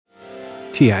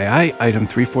TII Item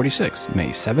 346, May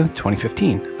 7th,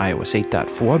 2015, iOS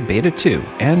 8.4, Beta 2,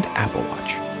 and Apple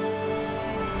Watch.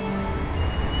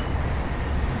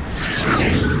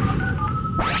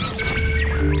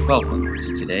 Welcome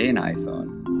to Today in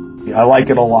iPhone. I like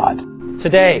it a lot.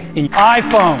 Today in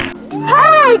iPhone.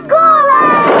 Hey, Google!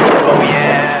 Oh,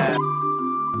 yeah.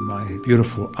 My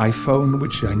beautiful iPhone,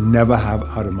 which I never have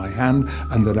out of my hand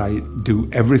and that I do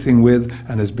everything with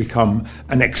and has become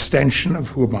an extension of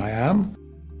who I am.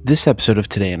 This episode of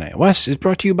Today in iOS is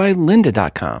brought to you by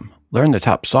lynda.com. Learn the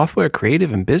top software,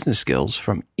 creative, and business skills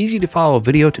from easy-to-follow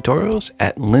video tutorials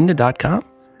at lynda.com.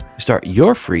 To start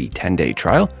your free 10-day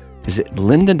trial, visit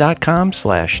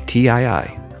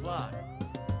lynda.com/TII.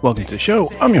 Welcome to the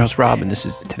show. I'm your host, Rob, and this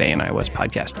is the Today in iOS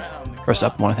podcast. First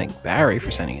up, I want to thank Barry for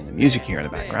sending in the music here in the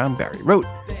background. Barry wrote,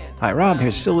 "Hi, Rob.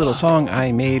 Here's a silly little song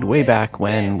I made way back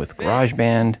when with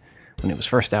GarageBand when it was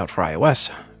first out for iOS.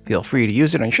 Feel free to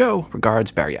use it on show. Regards,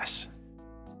 Barry S."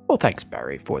 Well, thanks,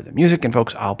 Barry, for the music. And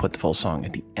folks, I'll put the full song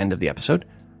at the end of the episode.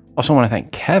 Also want to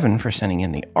thank Kevin for sending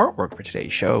in the artwork for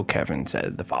today's show. Kevin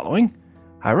said the following.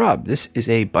 "Hi, Rob. This is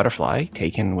a butterfly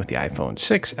taken with the iPhone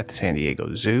 6 at the San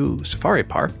Diego Zoo Safari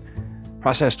Park,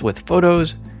 processed with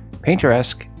photos,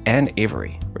 Painteresque, and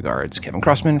Avery. Regards, Kevin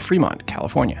Crossman, Fremont,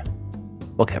 California."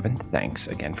 Well, Kevin, thanks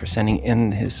again for sending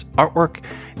in his artwork.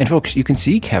 And folks, you can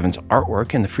see Kevin's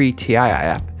artwork in the free TII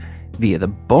app via the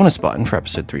bonus button for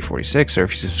episode 346, or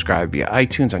if you subscribe via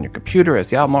iTunes on your computer as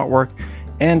the album artwork,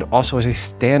 and also as a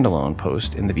standalone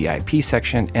post in the VIP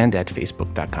section and at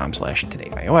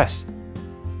facebook.com/todayios.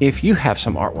 If you have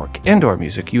some artwork and or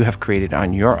music you have created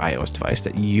on your iOS device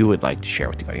that you would like to share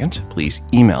with the audience, please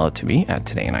email it to me at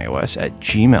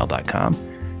todayinios@gmail.com.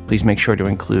 Please make sure to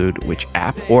include which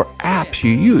app or apps you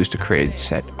use to create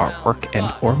said artwork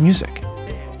and or music.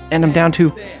 And I'm down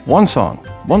to one song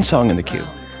in the queue.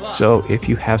 So if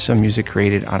you have some music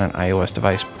created on an iOS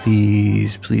device,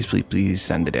 please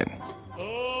send it in.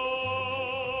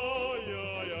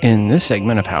 In this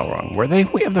segment of How Wrong Were They,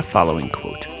 we have the following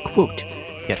quote.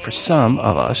 "Yet for some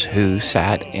of us who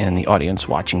sat in the audience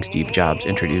watching Steve Jobs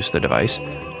introduce the device,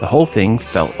 the whole thing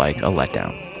felt like a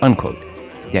letdown." Unquote.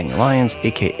 Daniel Lyons,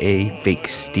 a.k.a. Fake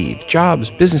Steve Jobs,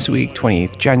 Business Week,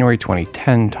 28th January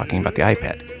 2010, talking about the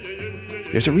iPad.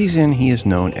 There's a reason he is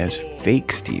known as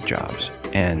Fake Steve Jobs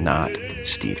and not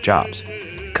Steve Jobs,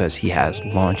 because he has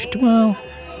launched, well,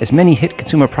 as many hit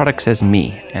consumer products as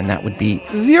me, and that would be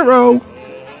 0.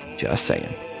 Just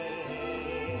saying.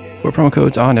 For promo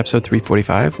codes on episode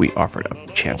 345, we offered up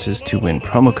chances to win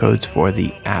promo codes for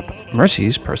the app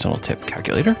Mercy's personal tip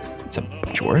calculator. It's a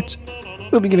bunch of words.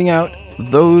 We'll be giving out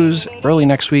those early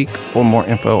next week. For more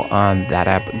info on that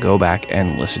app, go back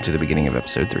and listen to the beginning of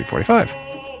episode 345.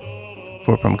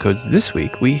 For promo codes this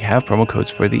week, we have promo codes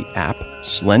for the app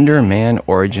Slender Man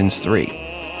Origins 3.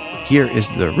 Here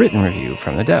is the written review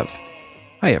from the dev.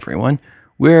 "Hi everyone,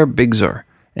 we're Big Sur,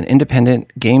 an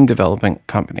independent game development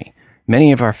company.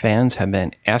 Many of our fans have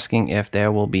been asking if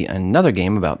there will be another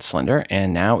game about Slender,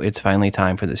 and now it's finally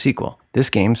time for the sequel. This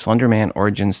game, Slender Man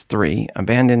Origins 3,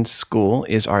 Abandoned School,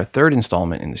 is our third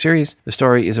installment in the series. The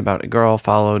story is about a girl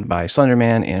followed by Slender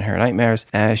Man in her nightmares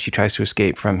as she tries to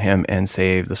escape from him and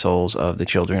save the souls of the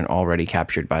children already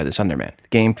captured by the Slender Man. The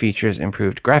game features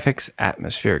improved graphics,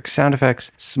 atmospheric sound effects,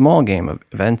 small game of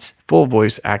events, full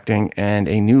voice acting, and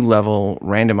a new level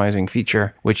randomizing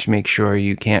feature, which makes sure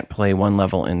you can't play one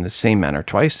level in the same manner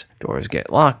twice. Doors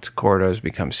get locked, corridors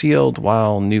become sealed,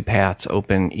 while new paths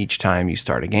open each time you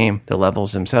start a game. The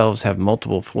levels themselves have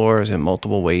multiple floors and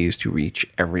multiple ways to reach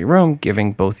every room,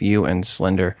 giving both you and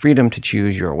Slender freedom to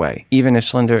choose your way. Even if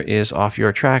Slender is off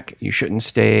your track, you shouldn't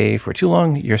stay for too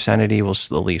long. Your sanity will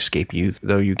slowly escape you,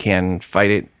 though you can fight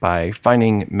it by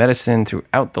finding medicine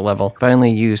throughout the level.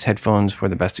 Finally, use headphones for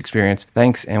the best experience.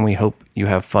 Thanks, and we hope you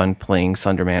have fun playing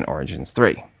Slender Man Origins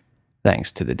 3.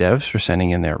 Thanks to the devs for sending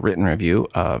in their written review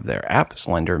of their app,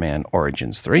 Slender Man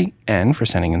Origins 3, and for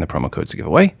sending in the promo codes to give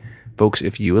away. Folks,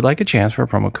 if you would like a chance for a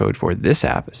promo code for this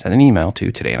app, send an email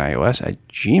to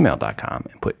todayinios@gmail.com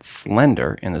and put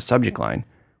Slender in the subject line.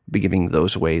 We'll be giving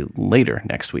those away later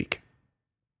next week.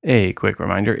 A quick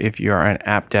reminder, if you are an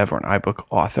app dev or an iBook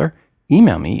author,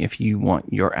 email me if you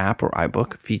want your app or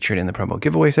iBook featured in the promo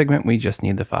giveaway segment. We just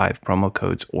need the 5 promo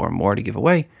codes or more to give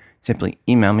away. Simply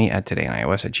email me at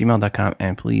todayinios@gmail.com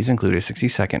and please include a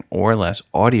 60-second or less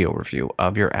audio review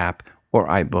of your app or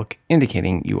iBook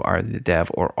indicating you are the dev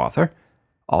or author.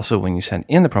 Also, when you send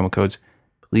in the promo codes,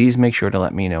 please make sure to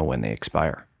let me know when they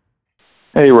expire.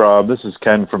 Hey, Rob. This is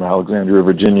Ken from Alexandria,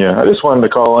 Virginia. I just wanted to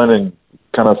call in and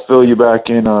kind of fill you back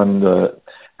in on the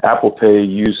Apple Pay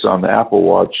use on the Apple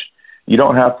Watch. you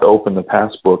don't have to open the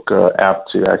Passbook app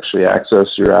to actually access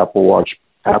your Apple Watch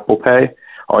Apple Pay.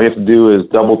 All you have to do is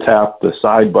double tap the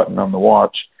side button on the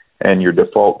watch, and your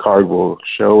default card will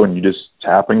show, and you just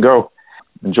tap and go.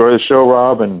 Enjoy the show,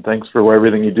 Rob, and thanks for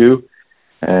everything you do.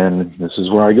 And this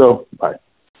is where I go. Bye.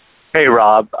 Hey,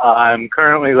 Rob. I'm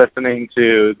currently listening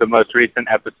to the most recent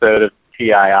episode of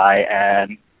TII,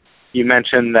 and you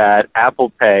mentioned that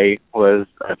Apple Pay was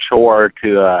a chore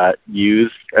to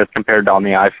use as compared to on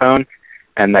the iPhone,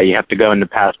 and that you have to go into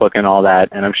Passbook and all that.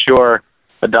 And I'm sure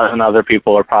a dozen other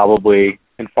people are probably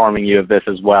informing you of this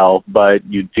as well, but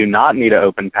you do not need to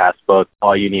open Passbook.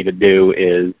 All you need to do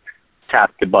is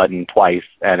tap the button twice,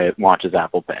 and it launches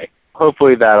Apple Pay.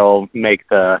 Hopefully that'll make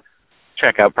the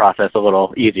checkout process a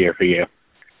little easier for you.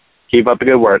 Keep up the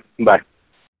good work. Bye.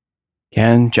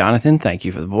 Ken, Jonathan, thank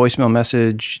you for the voicemail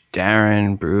message.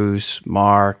 Darren, Bruce,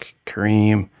 Mark,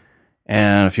 Kareem,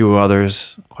 and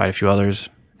quite a few others.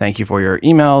 Thank you for your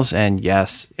emails. And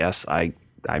yes, I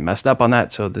messed up on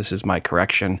that, so this is my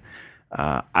correction.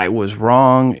 I was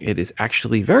wrong. It is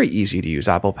actually very easy to use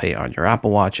Apple Pay on your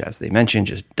Apple Watch. As they mentioned,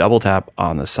 just double tap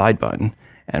on the side button,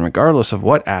 and regardless of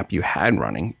what app you had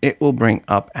running, it will bring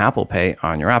up Apple Pay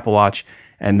on your Apple Watch.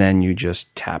 And then you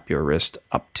just tap your wrist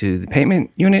up to the payment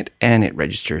unit and it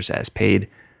registers as paid.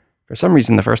 For some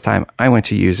reason, the first time I went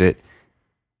to use it,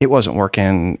 it wasn't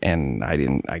working, and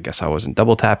I guess I wasn't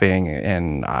double tapping,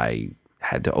 and I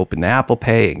had to open the Apple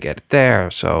Pay and get it there.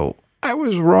 So I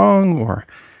was wrong.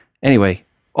 Anyway,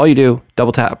 all you do,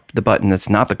 double tap the button that's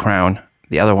not the crown,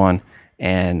 the other one,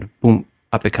 and boom,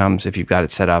 up it comes if you've got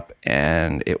it set up,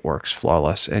 and it works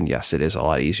flawless. And yes, it is a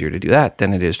lot easier to do that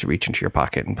than it is to reach into your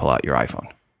pocket and pull out your iPhone.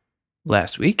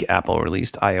 Last week, Apple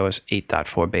released iOS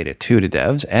 8.4 Beta 2 to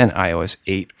devs and iOS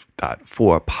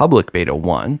 8.4 Public Beta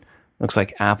 1. Looks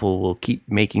like Apple will keep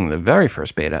making the very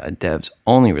first beta a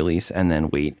devs-only release and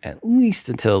then wait at least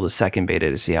until the second beta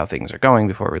to see how things are going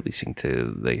before releasing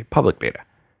to the public beta.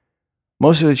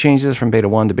 Most of the changes from Beta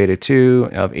 1 to Beta 2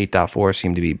 of 8.4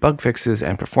 seem to be bug fixes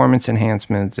and performance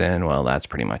enhancements, and well, that's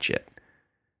pretty much it.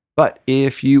 But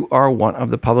if you are one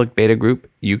of the public beta group,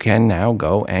 you can now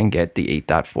go and get the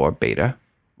 8.4 beta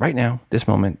right now, this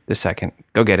moment, this second.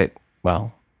 Go get it.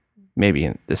 Well, maybe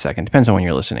in this second. Depends on when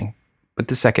you're listening. But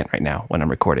this second right now when I'm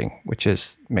recording, which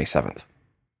is May 7th.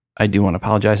 I do want to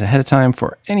apologize ahead of time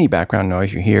for any background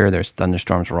noise you hear. There's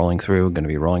thunderstorms rolling through, going to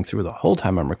be rolling through the whole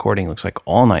time I'm recording. Looks like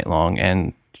all night long,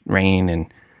 and rain.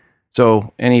 And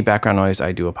so any background noise,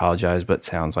 I do apologize, but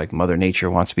sounds like Mother Nature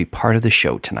wants to be part of the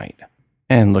show tonight.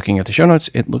 And looking at the show notes,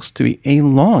 it looks to be a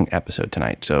long episode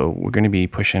tonight. So we're going to be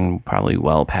pushing probably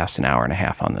well past an hour and a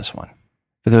half on this one.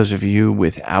 For those of you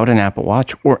without an Apple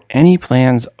Watch or any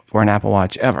plans for an Apple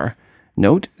Watch ever,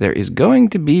 note there is going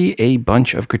to be a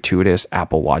bunch of gratuitous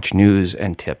Apple Watch news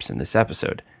and tips in this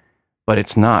episode. But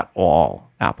it's not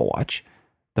all Apple Watch.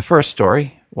 The first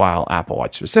story, while Apple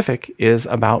Watch specific, is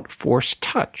about Force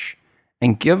Touch.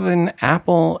 And given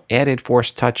Apple added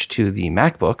Force Touch to the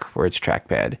MacBook for its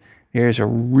trackpad, there's a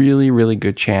really, really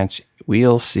good chance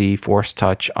we'll see Force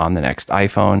Touch on the next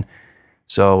iPhone.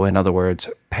 So in other words,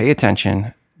 pay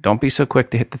attention. Don't be so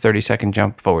quick to hit the 30-second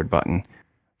jump forward button.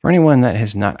 For anyone that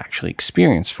has not actually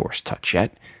experienced Force Touch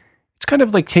yet, it's kind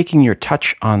of like taking your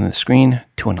touch on the screen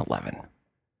to an 11.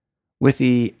 With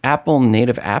the Apple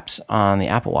native apps on the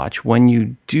Apple Watch, when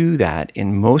you do that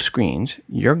in most screens,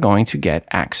 you're going to get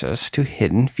access to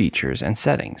hidden features and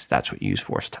settings. That's what you use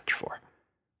Force Touch for.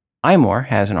 iMore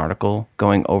has an article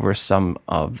going over some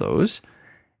of those,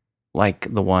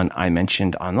 like the one I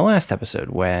mentioned on the last episode,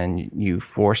 when you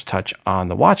Force Touch on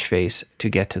the watch face to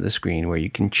get to the screen where you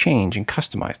can change and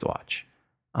customize the watch.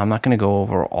 I'm not going to go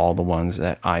over all the ones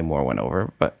that iMore went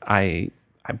over, but I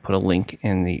put a link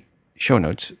in the show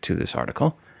notes to this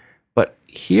article. But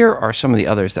here are some of the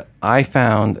others that I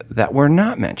found that were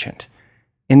not mentioned.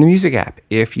 In the Music app,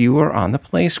 if you are on the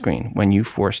play screen, when you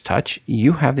Force Touch,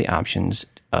 you have the options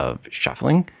of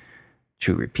shuffling,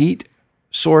 to repeat,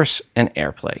 source, and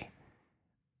AirPlay.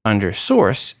 Under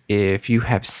source, if you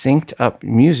have synced up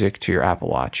music to your Apple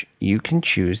Watch, you can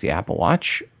choose the Apple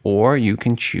Watch or you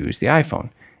can choose the iPhone.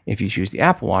 If you choose the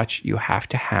Apple Watch, you have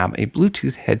to have a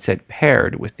Bluetooth headset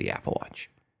paired with the Apple Watch.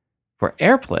 For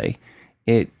AirPlay,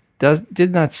 it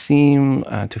did not seem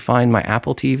to find my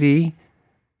Apple TV.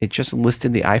 It just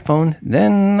listed the iPhone.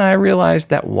 Then I realized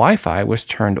that Wi-Fi was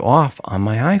turned off on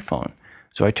my iPhone.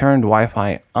 So I turned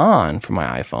Wi-Fi on for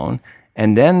my iPhone,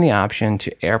 and then the option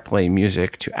to AirPlay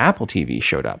music to Apple TV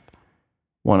showed up.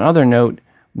 One other note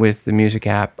with the Music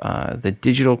app, the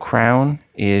digital crown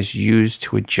is used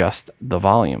to adjust the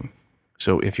volume.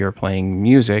 So if you're playing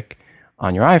music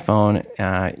on your iPhone,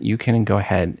 you can go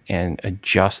ahead and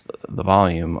adjust the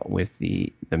volume with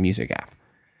the music app.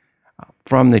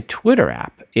 From the Twitter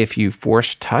app, if you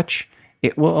force touch,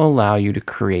 it will allow you to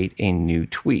create a new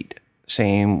tweet.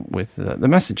 Same with the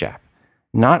message app.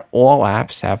 Not all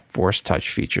apps have force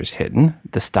touch features hidden.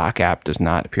 The stock app does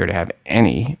not appear to have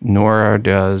any, nor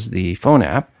does the phone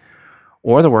app,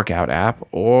 or the workout app,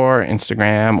 or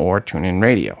Instagram, or TuneIn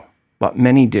Radio. But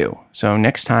many do. So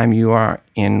next time you are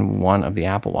in one of the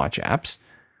Apple Watch apps,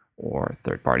 or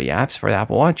third-party apps for the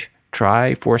Apple Watch,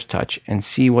 try Force Touch and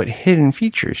see what hidden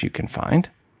features you can find,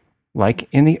 like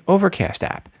in the Overcast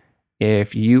app.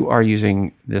 If you are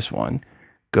using this one,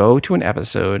 go to an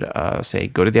episode,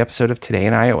 go to the episode of Today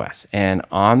in iOS, and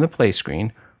on the play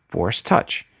screen, Force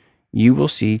Touch. You will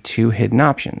see two hidden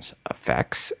options,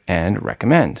 Effects and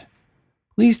Recommend.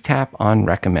 Please tap on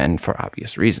Recommend for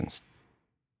obvious reasons.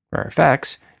 For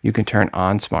Effects, you can turn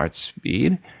on Smart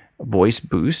Speed, Voice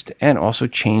Boost, and also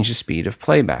change the speed of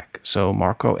playback. So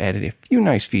Marco added a few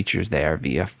nice features there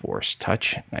via Force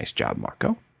Touch. Nice job,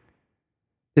 Marco.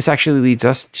 This actually leads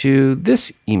us to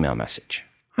this email message.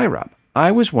 Hi, Rob.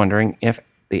 I was wondering if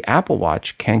the Apple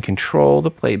Watch can control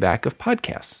the playback of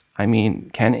podcasts. I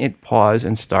mean, can it pause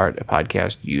and start a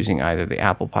podcast using either the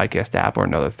Apple Podcast app or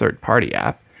another third-party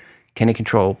app? Can it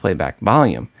control playback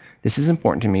volume? This is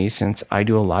important to me since I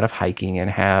do a lot of hiking and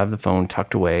have the phone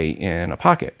tucked away in a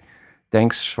pocket.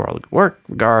 Thanks for all the good work.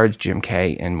 Regards, Jim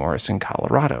K. in Morrison,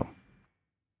 Colorado.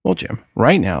 Well, Jim,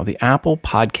 right now, the Apple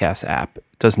Podcast app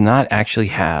does not actually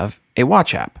have a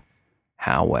watch app.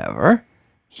 However,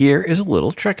 here is a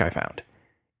little trick I found.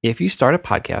 If you start a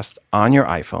podcast on your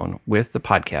iPhone with the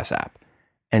podcast app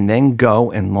and then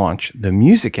go and launch the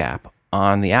music app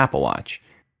on the Apple Watch,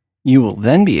 you will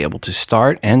then be able to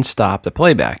start and stop the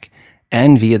playback,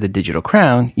 and via the digital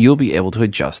crown, you'll be able to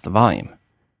adjust the volume.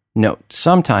 Note,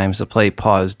 sometimes the play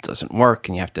pause doesn't work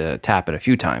and you have to tap it a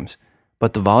few times,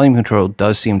 but the volume control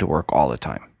does seem to work all the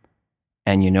time.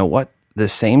 And you know what? The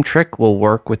same trick will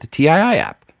work with the TII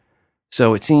app.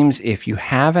 So it seems if you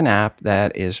have an app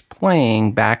that is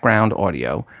playing background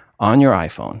audio on your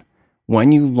iPhone,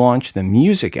 when you launch the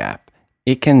music app,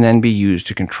 it can then be used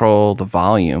to control the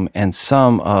volume and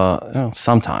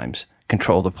sometimes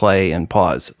control the play and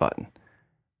pause button.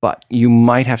 But you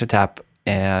might have to tap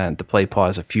and the play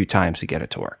pause a few times to get it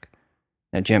to work.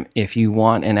 Now, Jim, if you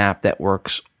want an app that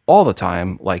works all the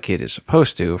time like it is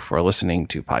supposed to for listening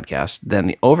to podcasts, then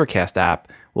the Overcast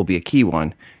app will be a key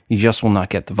one. You just will not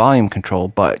get the volume control,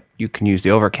 but you can use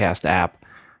the Overcast app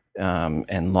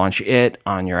and launch it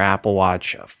on your Apple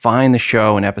Watch, find the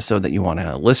show, an episode that you want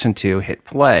to listen to, hit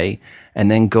play, and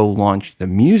then go launch the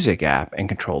music app and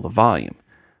control the volume.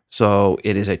 So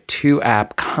it is a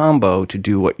 2-app combo to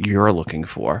do what you're looking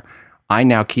for. I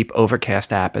now keep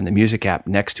Overcast app and the music app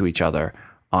next to each other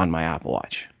on my Apple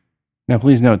Watch. Now,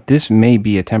 please note, this may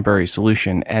be a temporary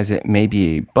solution as it may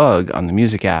be a bug on the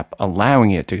music app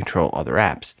allowing it to control other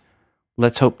apps.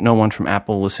 Let's hope no one from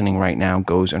Apple listening right now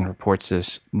goes and reports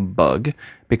this bug,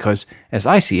 because as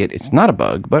I see it, it's not a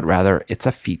bug, but rather it's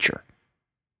a feature.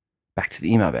 Back to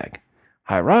the email bag.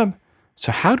 Hi, Rob.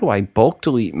 So how do I bulk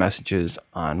delete messages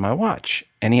on my watch?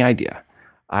 Any idea?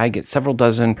 I get several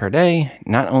dozen per day.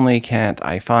 Not only can't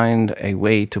I find a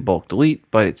way to bulk delete,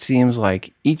 but it seems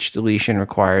like each deletion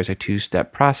requires a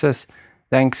 2-step process.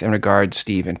 Thanks and regards,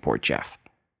 Steve in Port Jeff.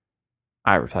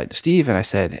 I replied to Steve and I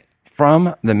said,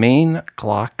 from the main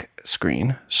clock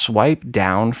screen, swipe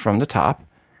down from the top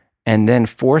and then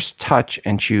force touch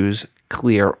and choose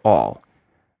clear all,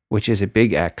 which is a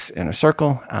big X in a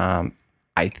circle.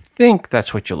 I think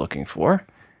that's what you're looking for.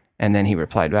 And then he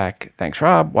replied back, thanks,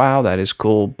 Rob. Wow, that is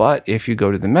cool. But if you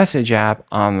go to the message app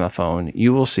on the phone,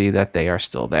 you will see that they are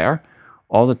still there.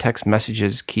 All the text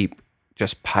messages keep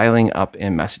just piling up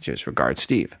in messages. Regards,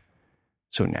 Steve.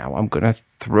 So now I'm going to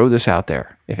throw this out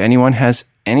there. If anyone has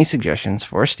any suggestions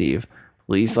for Steve,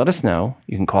 please let us know.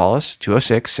 You can call us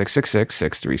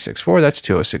 206-666-6364. That's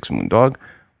 206-MOONDOG.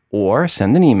 Or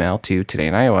send an email to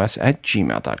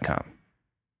todayinios@gmail.com.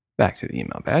 Back to the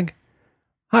email bag.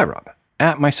 Hi, Rob.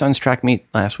 At my son's track meet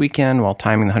last weekend while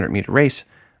timing the 100-meter race,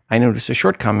 I noticed a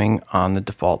shortcoming on the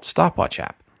default stopwatch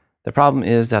app. The problem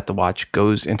is that the watch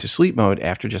goes into sleep mode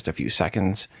after just a few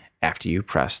seconds after you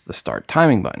press the start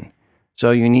timing button.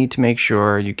 So you need to make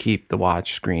sure you keep the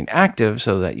watch screen active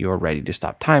so that you are ready to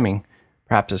stop timing.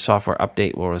 Perhaps a software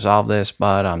update will resolve this,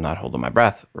 but I'm not holding my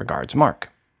breath. Regards, Mark.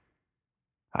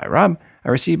 Hi, Rob. I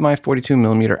received my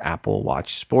 42mm Apple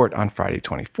Watch Sport on Friday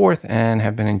 24th and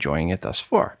have been enjoying it thus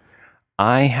far.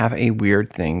 I have a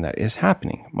weird thing that is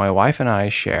happening. My wife and I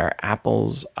share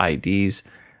Apple's IDs,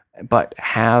 but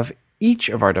have each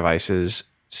of our devices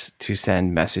to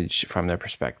send message from their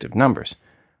respective numbers.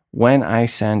 When I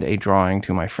send a drawing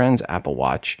to my friend's Apple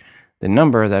Watch, the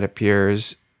number that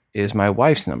appears is my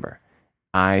wife's number.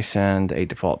 I send a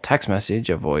default text message,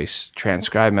 a voice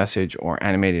transcribed message, or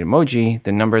animated emoji.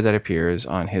 The number that appears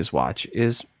on his watch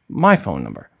is my phone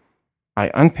number.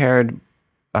 I unpaired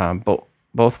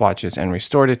both watches and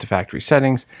restored it to factory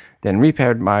settings, then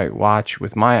repaired my watch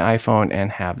with my iPhone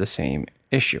and have the same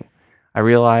issue. I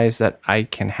realized that I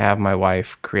can have my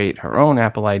wife create her own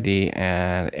Apple ID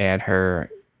and add her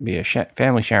via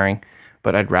family sharing,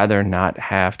 but I'd rather not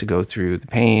have to go through the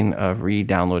pain of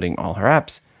re-downloading all her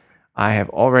apps. I have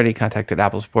already contacted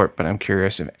Apple support, but I'm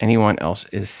curious if anyone else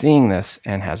is seeing this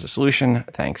and has a solution.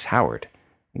 Thanks, Howard.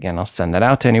 Again, I'll send that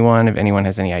out to anyone. If anyone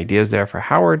has any ideas there for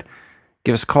Howard,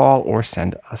 give us a call or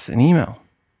send us an email.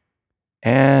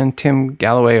 And Tim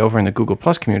Galloway over in the Google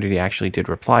Plus community actually did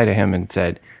reply to him and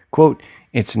said, quote,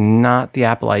 "It's not the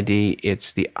Apple ID,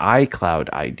 it's the iCloud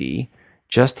ID.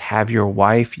 Just have your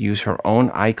wife use her own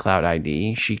iCloud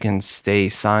ID. She can stay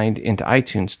signed into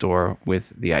iTunes Store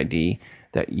with the ID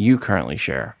that you currently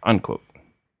share," unquote.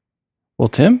 Well,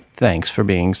 Tim, thanks for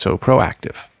being so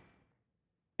proactive.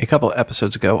 A couple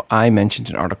episodes ago, I mentioned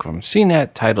an article from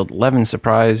CNET titled 11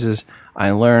 Surprises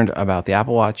I Learned About the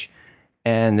Apple Watch,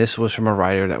 and this was from a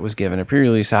writer that was given a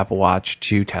pre-release Apple Watch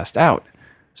to test out.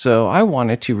 So I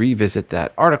wanted to revisit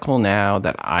that article now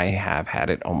that I have had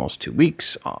it almost 2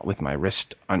 weeks with my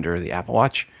wrist under the Apple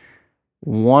Watch.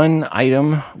 One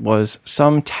item was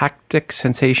some tactic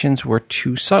sensations were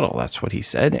too subtle. That's what he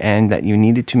said, and that you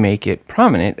needed to make it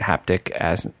prominent haptic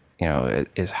as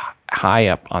as high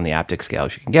up on the haptic scale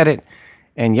as you can get it.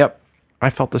 And yep, I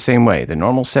felt the same way. The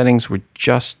normal settings were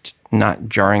just not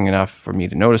jarring enough for me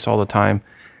to notice all the time.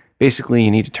 Basically, you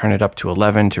need to turn it up to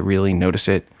 11 to really notice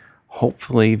it.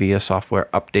 Hopefully, via software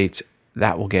updates,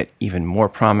 that will get even more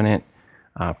prominent.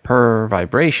 Per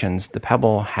vibrations, the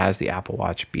Pebble has the Apple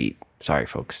Watch beat. Sorry,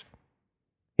 folks.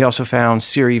 He also found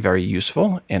Siri very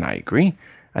useful, and I agree.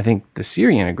 I think the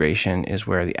Siri integration is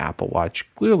where the Apple Watch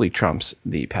clearly trumps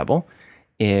the Pebble.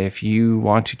 If you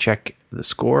want to check the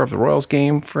score of the Royals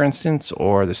game, for instance,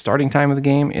 or the starting time of the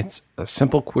game, it's a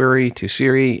simple query to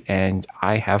Siri, and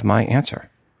I have my answer.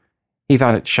 He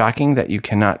found it shocking that you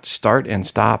cannot start and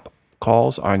stop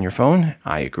calls on your phone.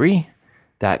 I agree.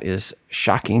 That is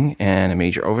shocking and a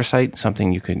major oversight,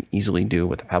 something you could easily do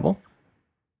with the Pebble.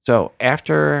 So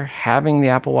after having the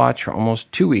Apple Watch for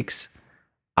almost 2 weeks,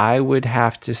 I would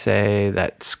have to say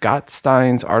that Scott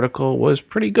Stein's article was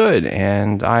pretty good,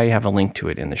 and I have a link to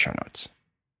it in the show notes.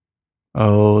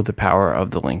 Oh, the power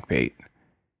of the link bait.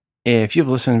 If you've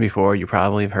listened before, you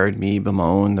probably have heard me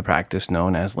bemoan the practice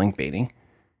known as link baiting.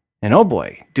 And oh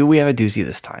boy, do we have a doozy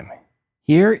this time.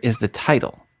 Here is the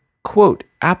title. Quote,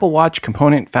 "Apple Watch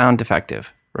component found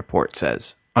defective," report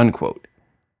says, unquote.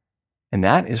 And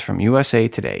that is from USA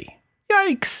Today.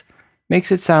 Yikes!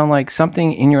 Makes it sound like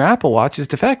something in your Apple Watch is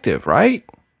defective, right?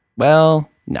 Well,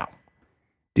 no.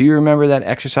 Do you remember that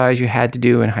exercise you had to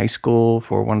do in high school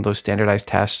for one of those standardized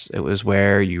tests? It was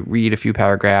where you read a few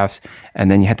paragraphs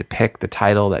and then you had to pick the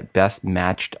title that best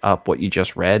matched up what you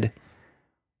just read.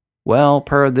 Well,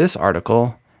 per this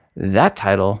article, that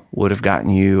title would have gotten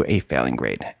you a failing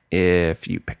grade if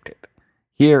you picked it.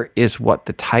 Here is what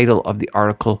the title of the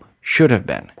article should have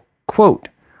been. Quote,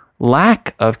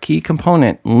 "Lack of key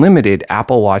component limited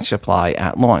Apple Watch supply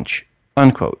at launch,"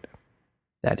 unquote.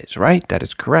 That is right. That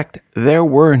is correct. There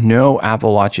were no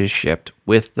Apple Watches shipped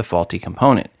with the faulty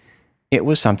component. It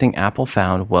was something Apple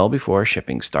found well before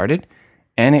shipping started,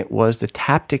 and it was the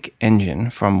Taptic engine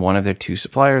from one of their two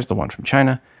suppliers, the one from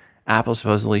China. Apple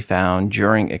supposedly found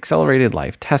during accelerated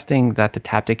life testing that the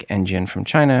Taptic engine from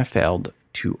China failed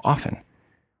too often,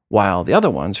 while the other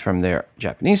ones from their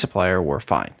Japanese supplier were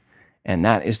fine. And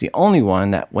that is the only one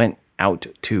that went out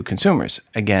to consumers.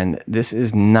 Again, this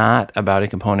is not about a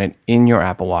component in your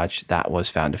Apple Watch that was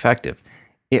found defective.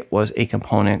 It was a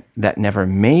component that never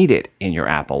made it in your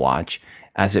Apple Watch,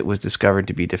 as it was discovered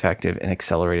to be defective in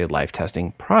accelerated life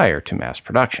testing prior to mass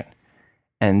production.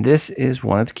 And this is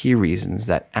one of the key reasons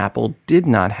that Apple did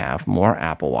not have more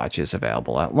Apple Watches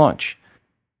available at launch.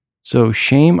 So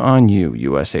shame on you,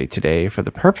 USA Today, for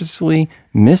the purposely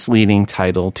misleading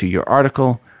title to your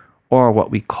article, or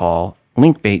what we call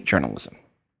link bait journalism.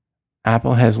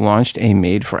 Apple has launched a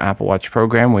Made for Apple Watch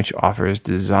program, which offers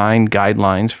design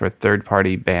guidelines for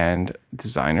third-party band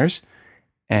designers.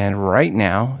 And right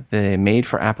now, the Made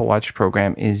for Apple Watch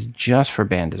program is just for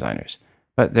band designers.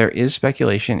 But there is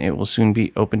speculation it will soon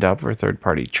be opened up for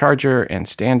third-party charger and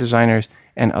stand designers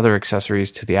and other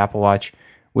accessories to the Apple Watch,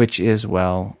 which is,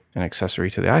 well, an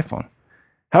accessory to the iPhone.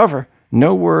 However,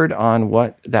 No word on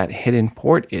what that hidden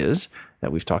port is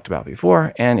that we've talked about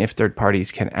before, and if third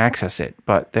parties can access it.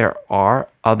 But there are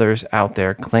others out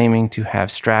there claiming to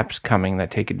have straps coming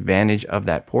that take advantage of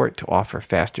that port to offer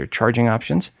faster charging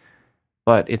options.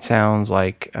 But it sounds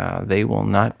like they will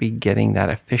not be getting that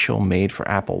official made for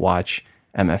Apple Watch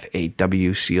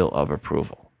MFAW seal of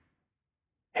approval.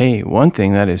 Hey, one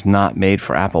thing that is not made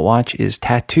for Apple Watch is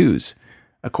tattoos.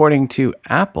 According to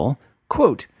Apple,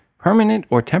 quote, permanent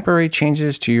or temporary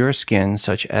changes to your skin,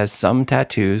 such as some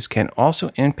tattoos, can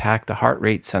also impact the heart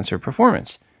rate sensor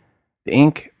performance. The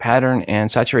ink, pattern,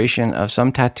 and saturation of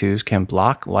some tattoos can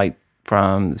block light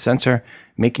from the sensor,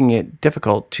 making it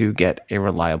difficult to get a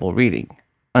reliable reading,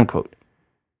 unquote.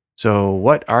 So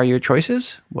what are your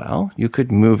choices? Well, you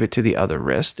could move it to the other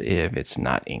wrist if it's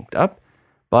not inked up.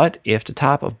 But if the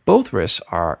top of both wrists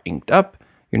are inked up,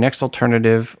 your next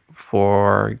alternative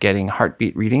for getting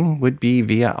heartbeat reading would be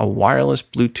via a wireless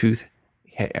Bluetooth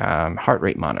heart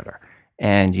rate monitor,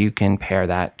 and you can pair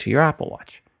that to your Apple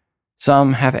Watch.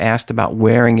 Some have asked about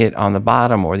wearing it on the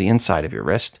bottom or the inside of your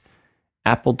wrist.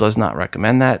 Apple does not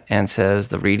recommend that and says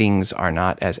the readings are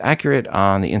not as accurate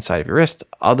on the inside of your wrist.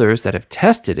 Others that have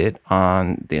tested it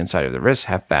on the inside of the wrist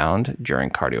have found during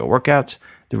cardio workouts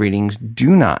the readings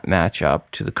do not match up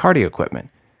to the cardio equipment.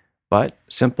 But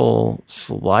simple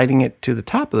sliding it to the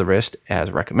top of the wrist,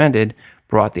 as recommended,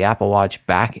 brought the Apple Watch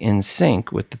back in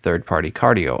sync with the third-party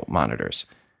cardio monitors.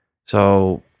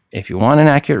 So if you want an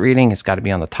accurate reading, it's got to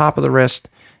be on the top of the wrist.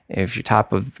 If your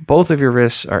top of both of your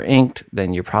wrists are inked,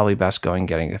 then you're probably best going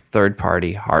getting a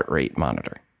third-party heart rate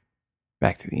monitor.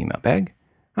 Back to the email bag.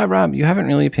 Hi, Rob. You haven't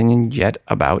really opinioned yet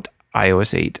about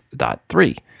iOS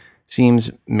 8.3.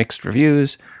 Seems mixed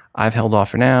reviews. I've held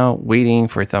off for now, waiting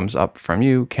for a thumbs up from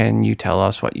you. Can you tell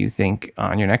us what you think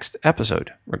on your next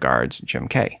episode? Regards, Jim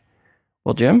K.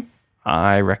 Well, Jim,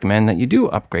 I recommend that you do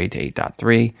upgrade to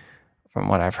 8.3. From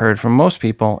what I've heard from most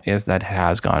people is that it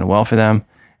has gone well for them.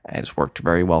 It's worked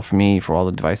very well for me for all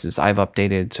the devices I've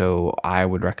updated, so I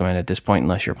would recommend at this point,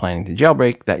 unless you're planning to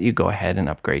jailbreak, that you go ahead and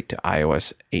upgrade to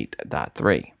iOS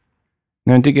 8.3.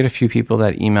 Now, I did get a few people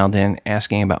that emailed in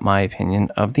asking about my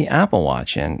opinion of the Apple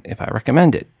Watch and if I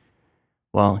recommend it.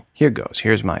 Well, here goes.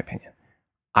 Here's my opinion.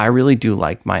 I really do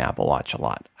like my Apple Watch a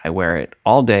lot. I wear it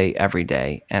all day, every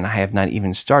day, and I have not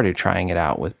even started trying it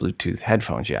out with Bluetooth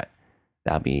headphones yet.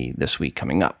 That'll be this week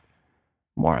coming up.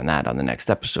 More on that on the next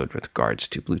episode with regards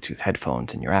to Bluetooth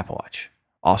headphones in your Apple Watch.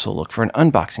 Also look for an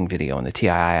unboxing video in the TII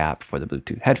app for the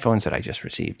Bluetooth headphones that I just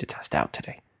received to test out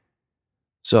today.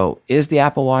 So, is the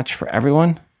Apple Watch for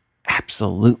everyone?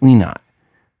 Absolutely not.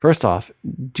 First off,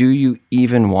 do you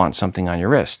even want something on your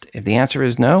wrist? If the answer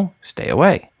is no, stay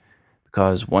away.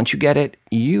 Because once you get it,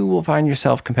 you will find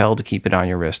yourself compelled to keep it on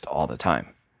your wrist all the time.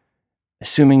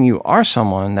 Assuming you are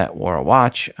someone that wore a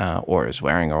watch or is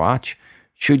wearing a watch,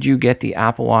 should you get the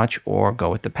Apple Watch or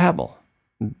go with the Pebble?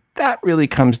 That really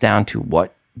comes down to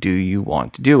what do you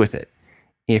want to do with it.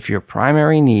 If your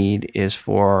primary need is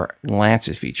for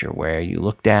glances feature, where you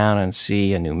look down and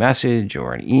see a new message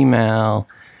or an email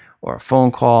or a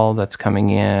phone call that's coming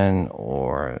in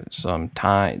or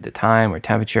the time or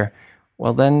temperature,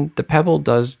 well, then the Pebble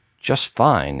does just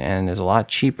fine and is a lot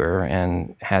cheaper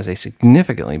and has a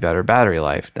significantly better battery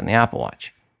life than the Apple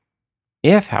Watch.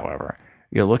 If, however,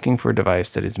 you're looking for a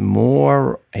device that is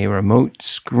more a remote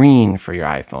screen for your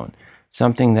iPhone,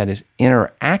 something that is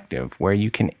interactive where you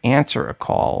can answer a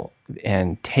call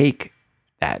and take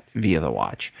that via the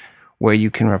watch, where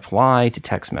you can reply to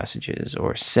text messages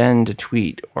or send a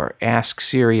tweet or ask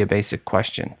Siri a basic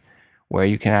question, where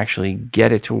you can actually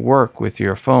get it to work with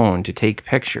your phone to take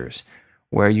pictures,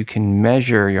 where you can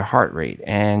measure your heart rate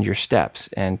and your steps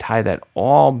and tie that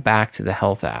all back to the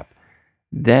health app,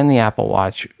 then the Apple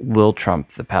Watch will trump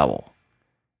the Pebble.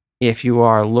 If you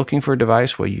are looking for a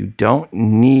device where you don't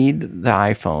need the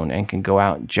iPhone and can go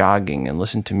out jogging and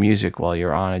listen to music while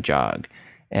you're on a jog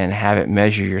and have it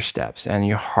measure your steps and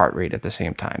your heart rate at the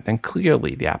same time, then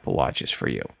clearly the Apple Watch is for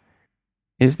you.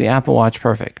 Is the Apple Watch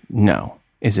perfect? No.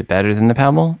 Is it better than the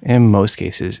Pebble? In most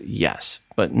cases, yes,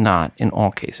 but not in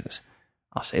all cases.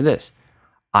 I'll say this.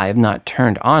 I have not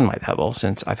turned on my Pebble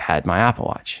since I've had my Apple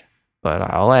Watch. But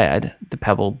I'll add, the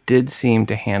Pebble did seem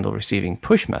to handle receiving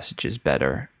push messages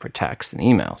better for text and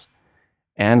emails,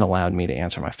 and allowed me to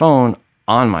answer my phone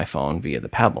on my phone via the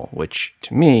Pebble, which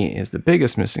to me is the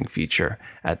biggest missing feature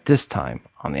at this time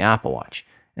on the Apple Watch,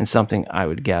 and something I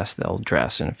would guess they'll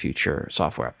address in a future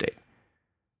software update.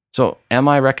 So am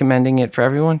I recommending it for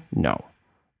everyone? No.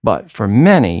 But for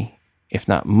many, if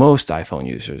not most iPhone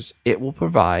users, it will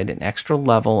provide an extra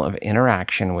level of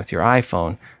interaction with your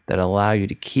iPhone that allow you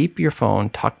to keep your phone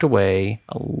tucked away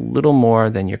a little more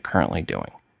than you're currently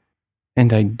doing.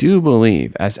 And I do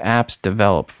believe as apps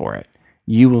develop for it,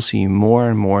 you will see more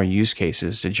and more use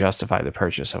cases to justify the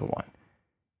purchase of one.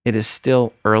 It is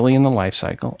still early in the life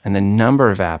cycle, and the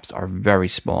number of apps are very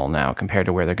small now compared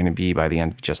to where they're going to be by the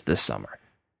end of just this summer.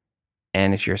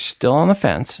 And if you're still on the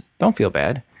fence, don't feel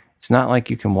bad. It's not like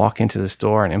you can walk into the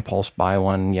store and impulse buy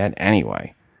one yet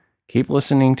anyway. Keep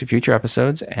listening to future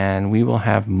episodes, and we will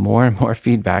have more and more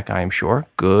feedback, I am sure,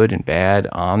 good and bad,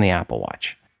 on the Apple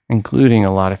Watch, including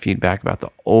a lot of feedback about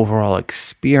the overall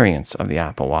experience of the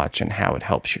Apple Watch and how it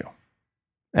helps you.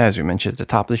 As we mentioned at the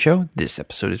top of the show, this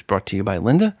episode is brought to you by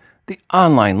Lynda, the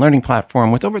online learning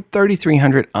platform with over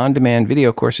 3,300 on-demand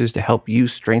video courses to help you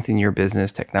strengthen your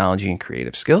business, technology, and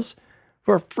creative skills.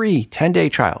 For a free 10-day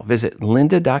trial, visit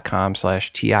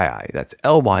lynda.com/TII. That's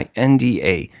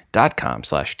LYNDA.com/TII.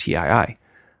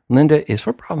 Lynda is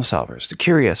for problem solvers, the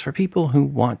curious, for people who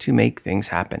want to make things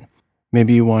happen.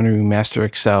 Maybe you want to master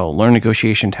Excel, learn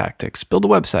negotiation tactics, build a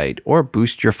website, or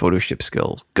boost your Photoshop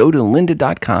skills. Go to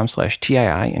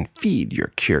lynda.com/TII and feed your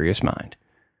curious mind.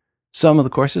 Some of the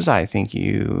courses I think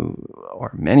you, or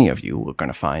many of you, are going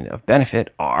to find of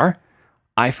benefit are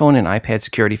iPhone and iPad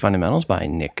Security Fundamentals by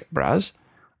Nick Braz,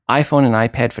 iPhone and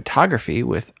iPad Photography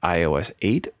with iOS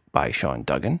 8 by Sean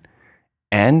Duggan,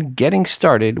 and Getting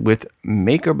Started with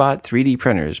MakerBot 3D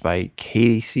Printers by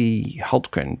Casey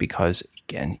Hultgren, because,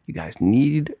 again, you guys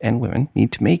need, and women,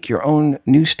 need to make your own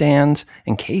newsstands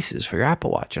and cases for your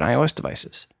Apple Watch and iOS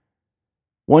devices.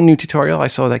 One new tutorial I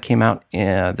saw that came out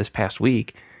this past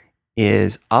week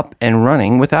is Up and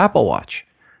Running with Apple Watch.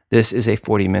 This is a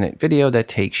 40-minute video that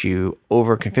takes you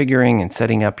over configuring and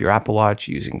setting up your Apple Watch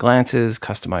using glances,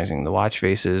 customizing the watch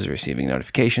faces, receiving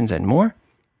notifications, and more.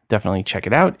 Definitely check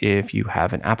it out if you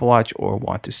have an Apple Watch or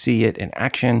want to see it in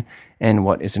action and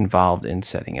what is involved in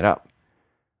setting it up.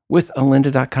 With a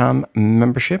lynda.com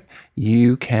membership,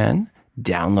 you can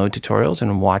download tutorials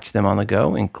and watch them on the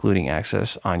go, including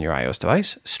access on your iOS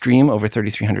device, stream over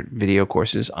 3,300 video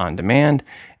courses on demand,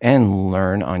 and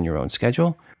learn on your own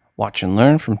schedule. Watch and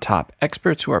learn from top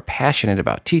experts who are passionate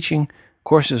about teaching.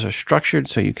 Courses are structured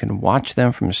so you can watch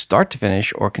them from start to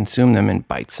finish or consume them in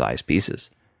bite-sized pieces.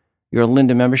 Your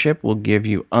Lynda membership will give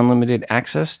you unlimited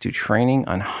access to training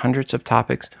on hundreds of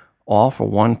topics, all for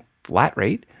one flat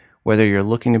rate. Whether you're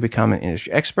looking to become an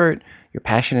industry expert, you're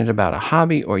passionate about a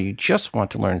hobby, or you just want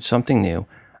to learn something new,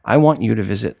 I want you to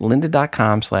visit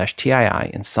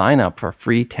lynda.com/TII and sign up for a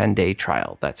free 10-day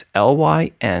trial. That's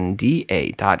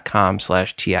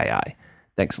LYNDA.com/TII.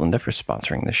 Thanks, Lynda, for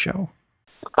sponsoring this show.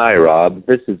 Hi, Rob.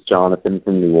 This is Jonathan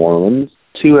from New Orleans.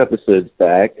 2 episodes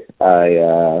back,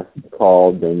 I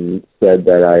called and said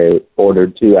that I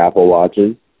ordered 2 Apple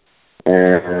Watches,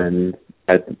 and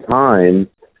at the time,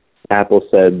 Apple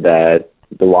said that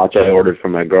the watch I ordered for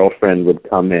my girlfriend would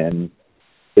come in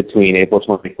between April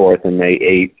 24th and May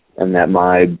 8th, and that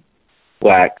my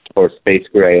black or space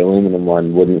gray aluminum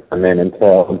one wouldn't come in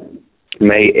until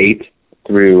May 8th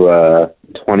through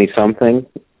 20-something.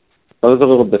 I was a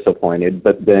little disappointed,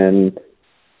 but then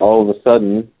all of a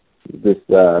sudden, this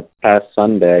past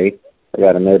Sunday, I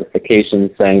got a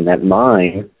notification saying that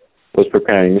mine was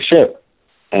preparing to ship.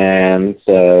 And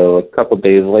so a couple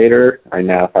days later, I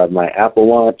now have my Apple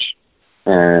Watch,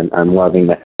 and I'm loving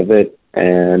the heck of it,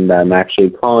 and I'm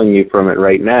actually calling you from it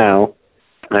right now.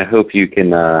 I hope you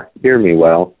can hear me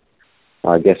well.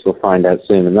 I guess we'll find out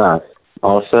soon enough.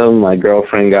 Also, my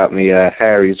girlfriend got me a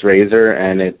Harry's razor,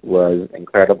 and it was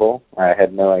incredible. I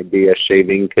had no idea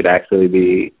shaving could actually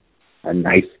be a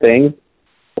nice thing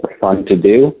or fun to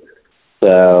do.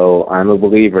 So I'm a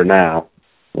believer now.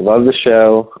 Love the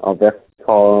show. I'll definitely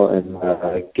call and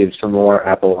give some more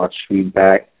Apple Watch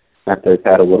feedback after I've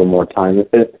had a little more time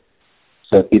with it.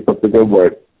 So keep up the good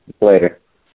work. Later.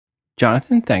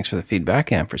 Jonathan, thanks for the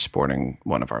feedback and for supporting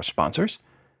one of our sponsors.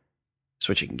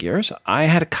 Switching gears, I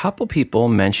had a couple people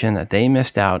mention that they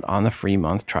missed out on the free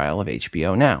month trial of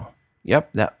HBO Now.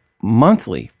 Yep, that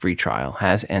monthly free trial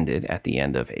has ended at the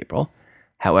end of April.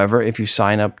 However, if you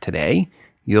sign up today,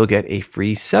 you'll get a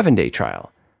free 7-day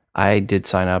trial. I did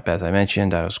sign up, as I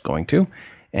mentioned, I was going to,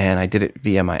 and I did it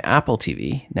via my Apple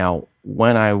TV. Now,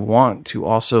 when I want to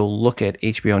also look at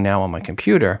HBO Now on my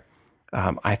computer,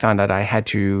 I found that I had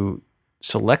to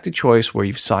select a choice where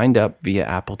you've signed up via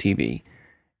Apple TV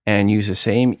and use the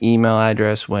same email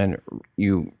address when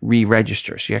you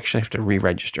re-register. So you actually have to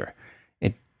re-register.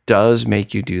 It does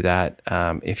make you do that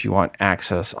if you want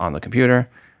access on the computer.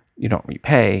 You don't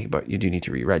repay, but you do need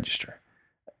to re-register.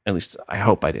 At least I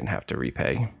hope I didn't have to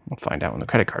repay. We'll find out when the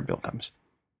credit card bill comes.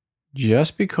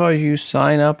 Just because you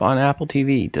sign up on Apple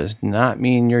TV does not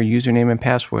mean your username and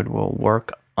password will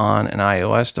work on an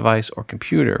iOS device or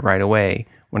computer right away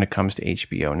when it comes to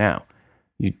HBO Now.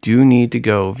 You do need to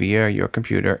go via your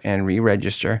computer and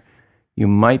re-register. You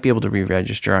might be able to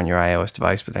re-register on your iOS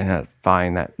device, but I did not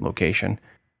find that location.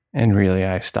 And really,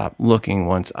 I stopped looking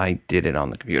once I did it on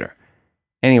the computer.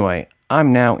 Anyway,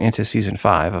 I'm now into season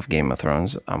 5 of Game of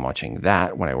Thrones. I'm watching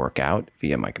that when I work out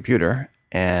via my computer.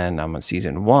 And I'm on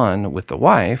season 1 with the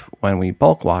wife when we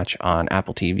bulk watch on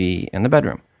Apple TV in the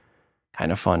bedroom.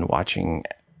 Kind of fun watching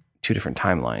 2 different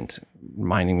timelines,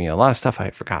 reminding me of a lot of stuff I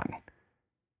had forgotten.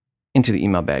 Into the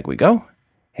email bag we go.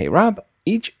 Hey Rob,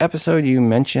 each episode you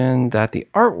mentioned that the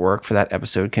artwork for that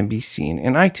episode can be seen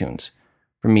in iTunes.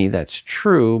 For me, that's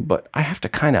true, but I have to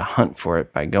kind of hunt for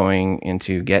it by going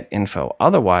into Get Info.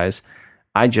 Otherwise,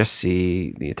 I just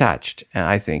see the attached, and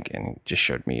I think, and it just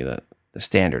showed me the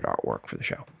standard artwork for the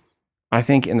show. I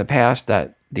think in the past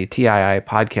that the TII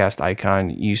podcast icon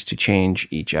used to change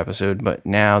each episode, but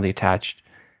now the attached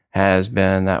has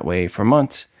been that way for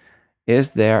months.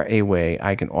 Is there a way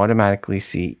I can automatically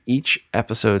see each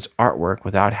episode's artwork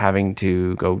without having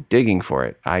to go digging for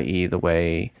it, i.e. the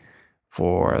way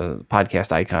for the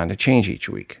podcast icon to change each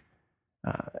week?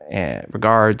 And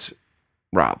regards,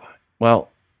 Rob. Well,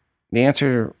 the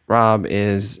answer, Rob,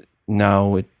 is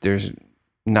no. There's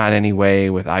not any way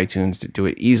with iTunes to do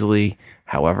it easily.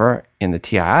 However, in the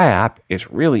TII app,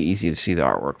 it's really easy to see the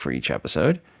artwork for each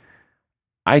episode.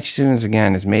 iTunes,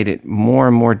 again, has made it more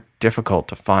and more difficult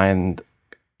to find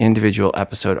individual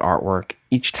episode artwork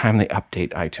each time they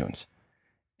update iTunes.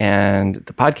 And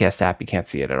the podcast app, you can't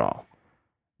see it at all.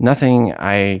 Nothing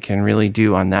I can really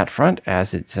do on that front,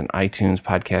 as it's an iTunes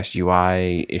podcast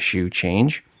UI issue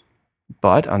change.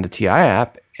 But on the TI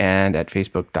app and at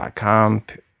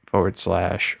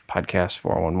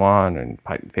facebook.com/podcast411 and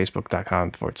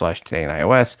facebook.com/today in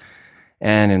iOS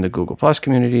and in the Google Plus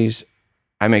communities,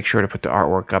 I make sure to put the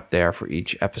artwork up there for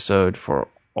each episode for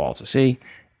all to see.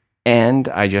 And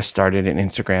I just started an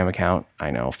Instagram account,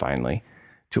 I know, finally,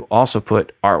 to also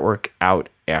put artwork out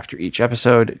after each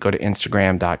episode. Go to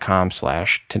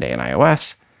instagram.com/today in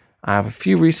iOS. I have a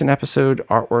few recent episode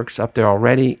artworks up there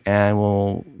already, and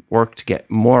we'll work to get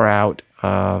more out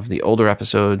of the older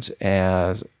episodes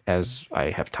as I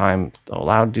have time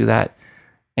allowed to do that.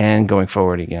 And going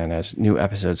forward again, as new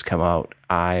episodes come out,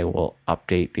 I will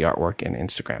update the artwork in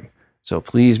Instagram. So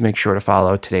please make sure to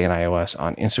follow Today in iOS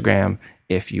on Instagram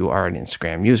if you are an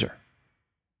Instagram user.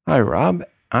 Hi, Rob.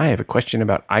 I have a question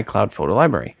about iCloud Photo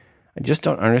Library. I just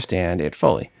don't understand it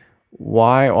fully.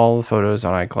 Why all the photos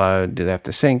on iCloud do they have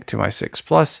to sync to my 6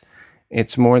 Plus?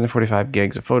 It's more than 45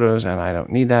 gigs of photos, and I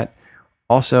don't need that.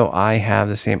 Also, I have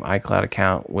the same iCloud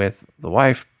account with the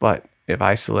wife, but if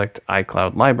I select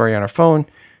iCloud Library on her phone,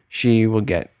 she will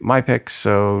get my pics.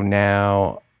 So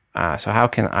how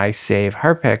can I save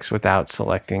her pics without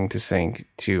selecting to sync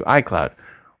to iCloud?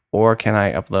 Or can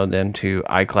I upload them to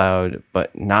iCloud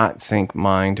but not sync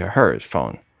mine to her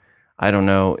phone? I don't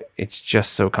know. It's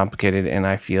just so complicated, and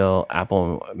I feel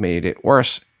Apple made it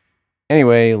worse.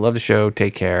 Anyway, love the show.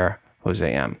 Take care. Jose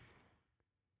M.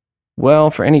 Well,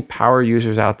 for any power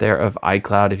users out there of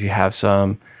iCloud, if you have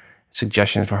some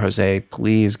suggestions for Jose,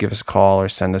 please give us a call or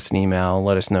send us an email.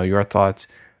 Let us know your thoughts.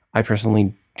 I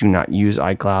personally do not use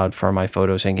iCloud for my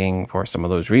photo syncing for some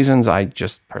of those reasons. I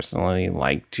just personally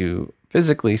like to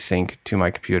physically sync to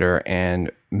my computer and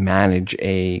manage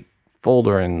a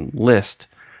folder and list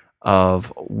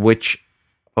of which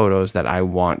photos that I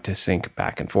want to sync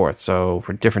back and forth. So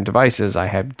for different devices, I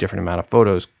have different amount of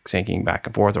photos syncing back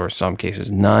and forth, or some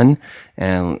cases none.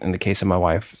 And in the case of my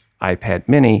wife's iPad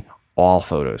mini, all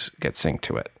photos get synced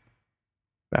to it.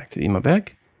 Back to the email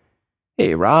bag.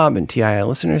 Hey, Rob and TII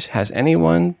listeners, has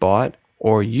anyone bought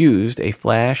or used a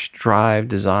flash drive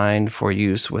designed for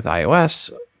use with iOS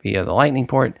via the Lightning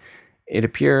port? It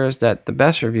appears that the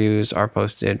best reviews are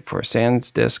posted for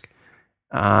SanDisk.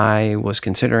 I was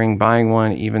considering buying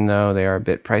one, even though they are a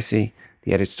bit pricey.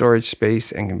 The added storage space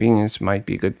and convenience might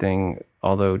be a good thing,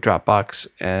 although Dropbox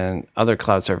and other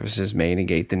cloud services may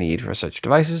negate the need for such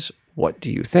devices. What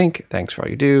do you think? Thanks for all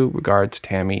you do. Regards,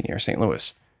 Tammy near St.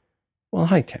 Louis. Well,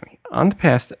 hi, Tammy. On the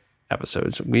past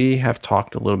episodes, we have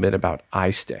talked a little bit about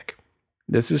iStick.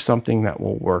 This is something that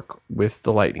will work with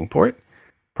the Lightning port.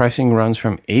 Pricing runs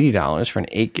from $80 for an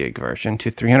 8 gig version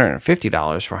to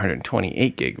 $350 for a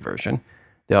 128 gig version.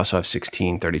 They also have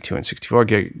 16, 32, and 64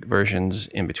 gig versions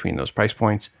in between those price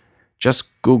points. Just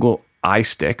Google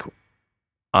iStick,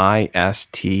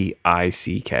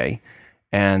 ISTICK,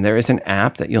 And there is an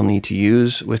app that you'll need to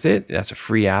use with it. That's a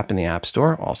free app in the App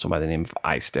Store, also by the name of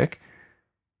iStick.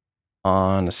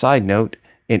 On a side note,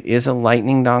 it is a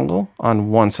Lightning dongle on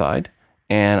one side,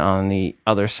 and on the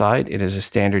other side, it is a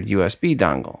standard USB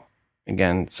dongle.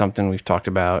 Again, something we've talked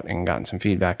about and gotten some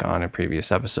feedback on in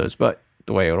previous episodes, but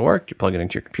the way it'll work, you plug it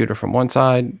into your computer from one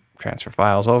side, transfer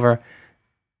files over,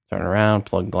 turn around,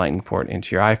 plug the Lightning port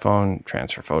into your iPhone,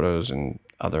 transfer photos and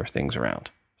other things around.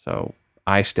 So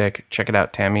iStick, check it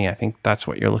out, Tammy. I think that's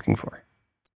what you're looking for.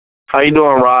 How you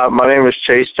doing, Rob? My name is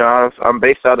Chase Johns. I'm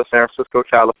based out of San Francisco,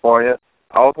 California.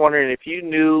 I was wondering if you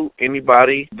knew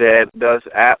anybody that does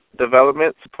app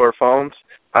development for phones.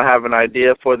 I have an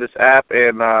idea for this app,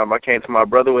 and I came to my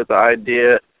brother with the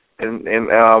idea and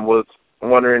was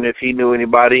wondering if he knew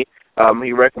anybody.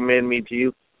 He recommended me to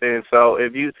you. And so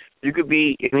if you could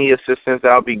be any assistance,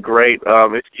 that would be great.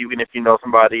 Even if you know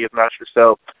somebody, if not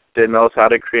yourself, that knows how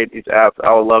to create these apps,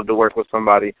 I would love to work with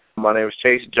somebody. My name is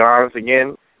Chase Johns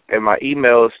again. And my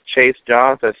email is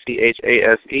chasejohns, that's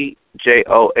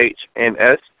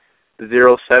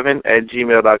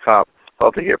ChaseJohns07@gmail.com.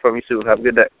 Hope to hear from you soon. Have a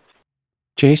good day.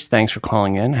 Chase, thanks for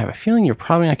calling in. I have a feeling you're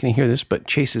probably not going to hear this, but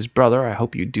Chase's brother, I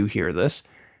hope you do hear this.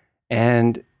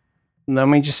 And let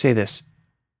me just say this.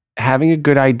 Having a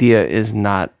good idea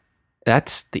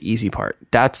that's the easy part.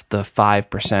 That's the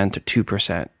 5% or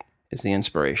 2% is the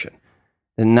inspiration.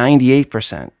 The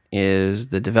 98% is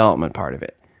the development part of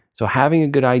it. So having a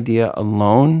good idea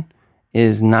alone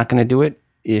is not going to do it.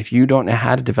 If you don't know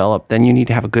how to develop, then you need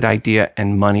to have a good idea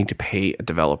and money to pay a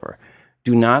developer.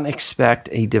 Do not expect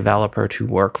a developer to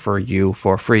work for you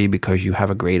for free because you have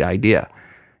a great idea.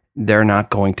 They're not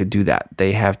going to do that.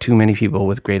 They have too many people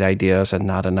with great ideas and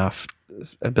not enough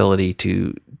ability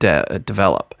to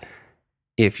develop.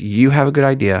 If you have a good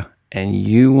idea and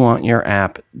you want your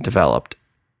app developed,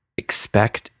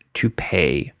 expect to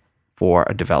pay for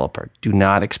a developer. Do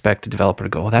not expect a developer to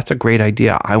go, oh, that's a great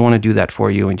idea. I want to do that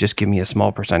for you and just give me a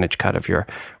small percentage cut of your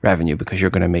revenue because you're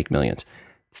going to make millions.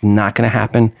 It's not going to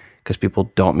happen because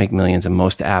people don't make millions, and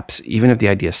most apps, even if the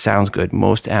idea sounds good,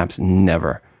 most apps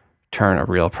never turn a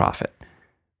real profit.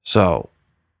 So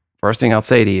first thing I'll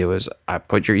say to you is I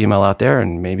put your email out there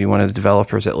and maybe one of the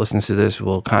developers that listens to this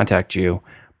will contact you,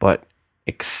 but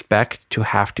expect to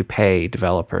have to pay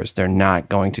developers. They're not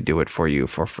going to do it for you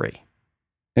for free.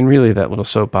 And really, that little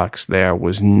soapbox there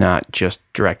was not just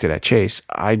directed at Chase.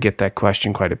 I get that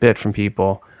question quite a bit from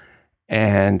people,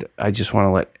 and I just want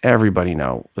to let everybody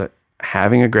know that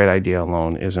having a great idea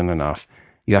alone isn't enough.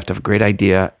 You have to have a great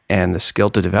idea and the skill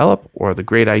to develop, or the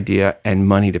great idea and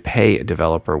money to pay a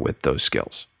developer with those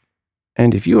skills.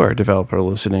 And if you are a developer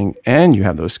listening and you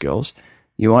have those skills,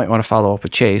 you might want to follow up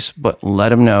with Chase, but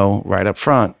let him know right up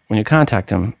front when you contact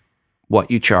him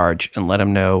what you charge, and let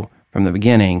him know from the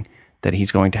beginning that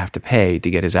he's going to have to pay to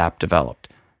get his app developed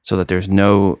so that there's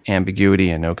no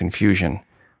ambiguity and no confusion.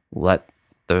 Let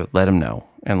him know,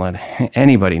 and let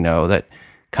anybody know that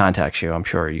contacts you. I'm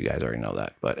sure you guys already know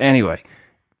that. But anyway,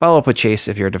 follow up with Chase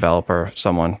if you're a developer,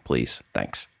 someone, please.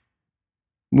 Thanks.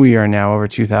 We are now over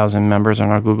 2,000 members on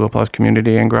our Google Plus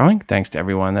community and growing. Thanks to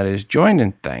everyone that has joined,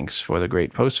 and thanks for the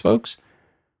great posts, folks.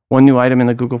 One new item in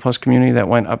the Google Plus community that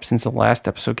went up since the last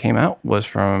episode came out was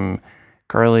from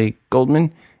Carly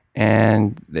Goldman,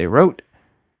 and they wrote,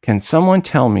 "Can someone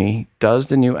tell me, does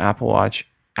the new Apple Watch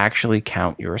actually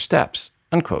count your steps?"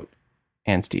 Unquote.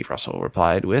 And Steve Russell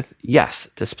replied with, "Yes,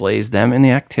 displays them in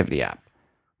the activity app."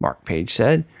 Mark Page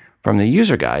said, from the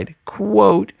user guide,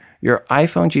 quote, "Your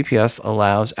iPhone GPS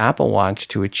allows Apple Watch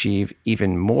to achieve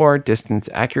even more distance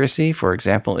accuracy. For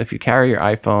example, if you carry your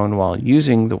iPhone while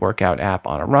using the workout app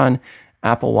on a run,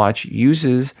 Apple Watch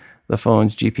uses the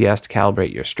phone's GPS to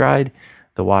calibrate your stride.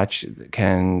 The watch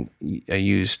can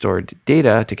use stored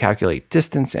data to calculate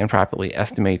distance and properly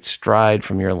estimate stride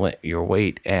from your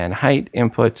weight and height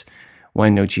inputs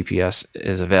when no GPS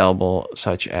is available,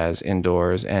 such as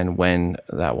indoors, and when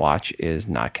that watch is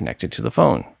not connected to the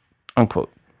phone."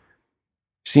 Unquote.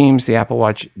 Seems the Apple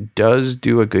Watch does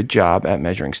do a good job at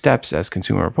measuring steps, as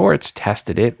Consumer Reports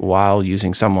tested it while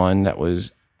using someone that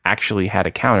was actually had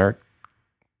a counter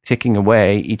ticking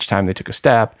away each time they took a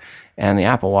step, and the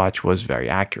Apple Watch was very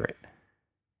accurate.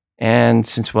 And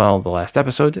since, well, the last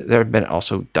episode, there have been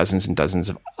also dozens and dozens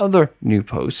of other new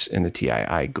posts in the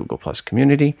TII Google Plus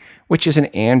community, which is an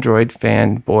Android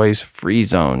fanboys free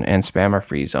zone and spammer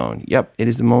free zone. Yep, it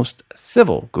is the most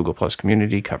civil Google Plus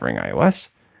community covering iOS.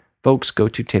 Folks, go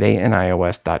to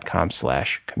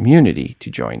todayandios.com/community to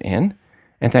join in.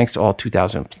 And thanks to all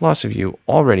 2,000 plus of you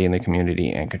already in the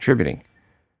community and contributing.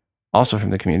 Also from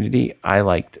the community, I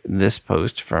liked this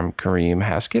post from Kareem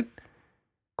Haskett.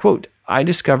 Quote, I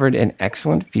discovered an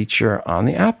excellent feature on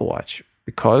the Apple Watch.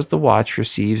 Because the watch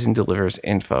receives and delivers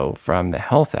info from the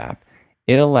Health app,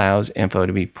 it allows info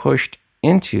to be pushed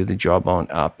into the Jawbone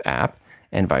Up app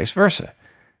and vice versa.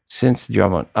 Since the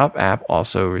Jawbone Up app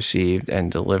also received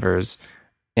and delivers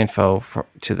info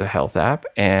to the Health app,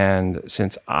 and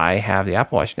since I have the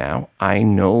Apple Watch now, I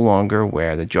no longer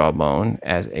wear the Jawbone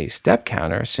as a step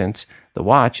counter since the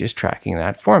watch is tracking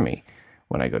that for me.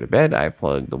 When I go to bed, I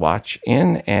plug the watch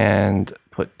in and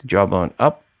put the Jawbone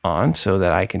Up on so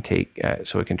that I can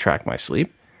so it can track my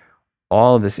sleep.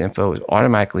 All of this info is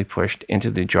automatically pushed into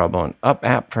the Jawbone Up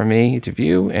app for me to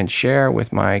view and share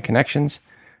with my connections.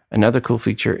 Another cool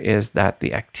feature is that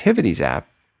the Activities app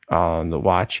on the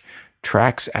watch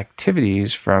tracks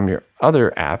activities from your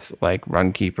other apps like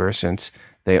Runkeeper, since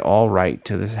they all write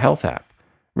to this Health app.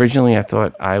 Originally, I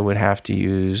thought I would have to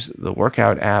use the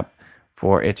Workout app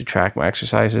for it to track my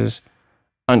exercises,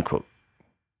 unquote.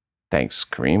 Thanks,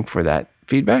 Kareem, for that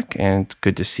feedback, and it's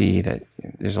good to see that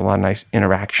there's a lot of nice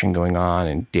interaction going on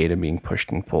and data being pushed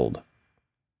and pulled.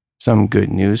 Some good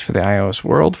news for the iOS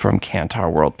world from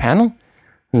Kantar World Panel,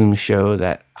 whom show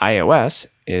that iOS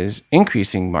is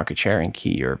increasing market share in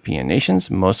key European nations,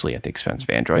 mostly at the expense of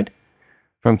Android.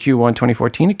 From Q1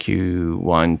 2014 to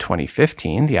Q1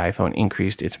 2015, the iPhone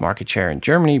increased its market share in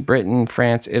Germany, Britain,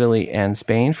 France, Italy, and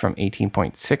Spain from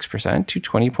 18.6% to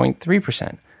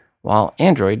 20.3%. while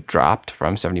Android dropped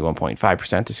from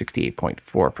 71.5% to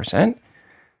 68.4%.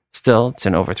 Still, it's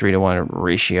an over 3-to-1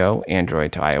 ratio,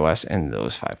 Android to iOS, in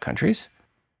those 5 countries.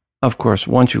 Of course,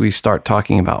 once we start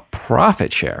talking about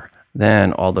profit share,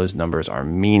 then all those numbers are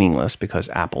meaningless because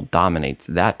Apple dominates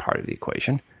that part of the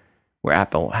equation, where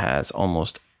Apple has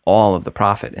almost all of the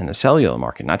profit in the cellular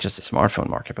market, not just the smartphone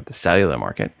market, but the cellular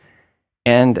market.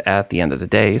 And at the end of the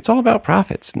day, it's all about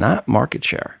profits, not market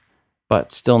share.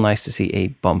 But still nice to see a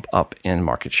bump up in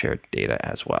market share data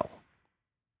as well.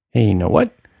 Hey, you know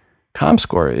what?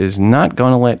 ComScore is not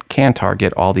going to let Kantar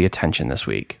get all the attention this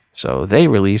week, so they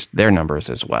released their numbers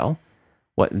as well.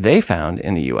 What they found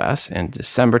in the US in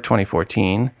December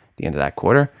 2014, the end of that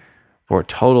quarter, for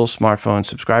total smartphone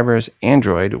subscribers,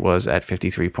 Android was at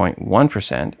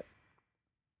 53.1%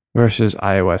 versus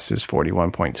iOS's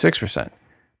 41.6%.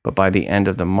 But by the end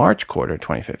of the March quarter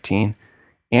 2015,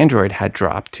 Android had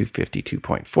dropped to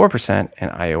 52.4%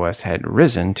 and iOS had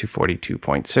risen to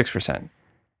 42.6%.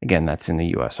 Again, that's in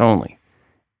the US only.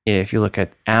 If you look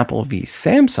at Apple v.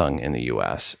 Samsung in the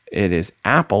US, it is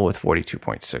Apple with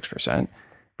 42.6%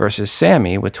 versus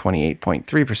Sammy with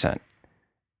 28.3%.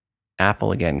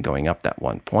 Apple again going up that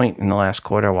 1 point in the last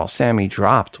quarter, while Sammy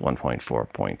dropped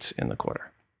 1.4 points in the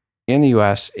quarter. In the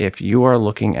US, if you are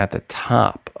looking at the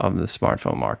top of the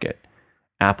smartphone market,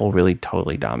 Apple really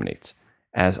totally dominates.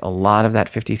 As a lot of that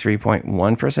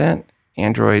 53.1%,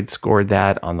 Android scored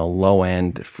that on the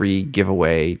low-end free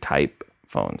giveaway type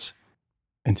phones.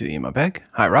 Into the email bag.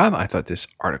 Hi, Rob. I thought this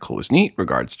article was neat.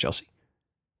 Regards, Chelsea.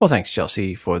 Well, thanks,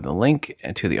 Chelsea, for the link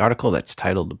to the article that's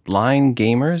titled Blind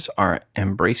Gamers Are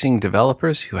Embracing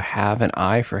Developers Who Have an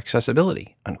Eye for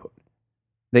Accessibility, unquote.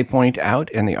 They point out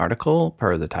in the article,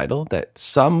 per the title, that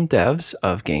some devs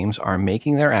of games are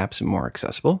making their apps more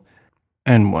accessible.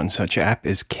 And one such app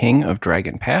is King of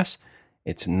Dragon Pass.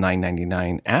 It's a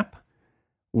 $9.99 app.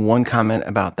 One comment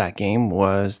about that game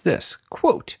was this,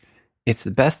 quote, "It's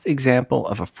the best example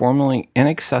of a formerly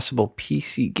inaccessible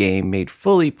PC game made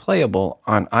fully playable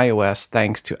on iOS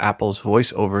thanks to Apple's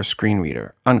voice-over screen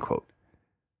reader," unquote.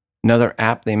 Another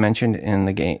app they mentioned in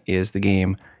the game is the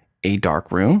game A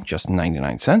Dark Room, just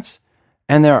 99 cents.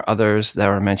 And there are others that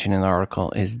were mentioned in the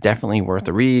article. Is definitely worth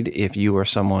a read if you or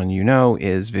someone you know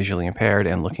is visually impaired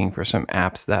and looking for some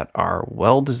apps that are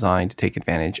well designed to take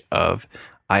advantage of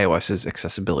iOS's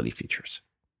accessibility features.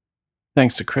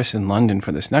 Thanks to Chris in London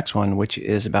for this next one, which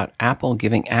is about Apple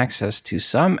giving access to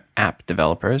some app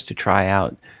developers to try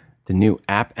out the new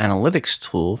app analytics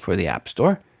tool for the App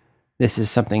Store. This is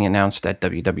something announced at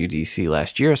WWDC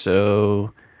last year,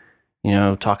 so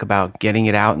talk about getting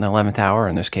it out in the 11th hour,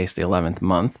 in this case, the 11th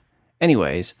month.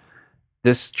 Anyways,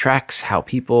 this tracks how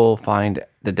people find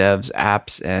the devs'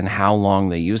 apps and how long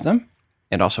they use them.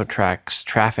 It also tracks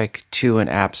traffic to an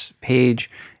app's page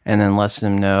and then lets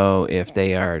them know if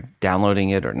they are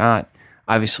downloading it or not.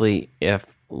 Obviously, if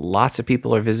lots of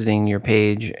people are visiting your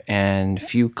page and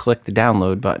few click the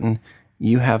download button,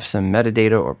 you have some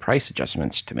metadata or price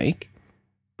adjustments to make.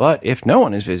 But if no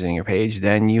one is visiting your page,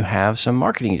 then you have some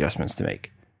marketing adjustments to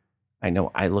make. I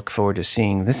know I look forward to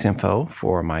seeing this info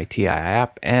for my TI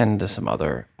app and some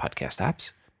other podcast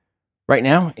apps. Right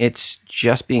now, it's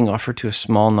just being offered to a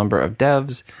small number of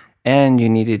devs, and you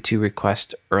needed to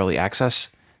request early access.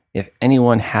 If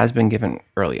anyone has been given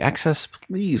early access,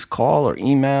 please call or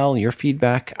email your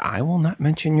feedback. I will not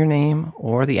mention your name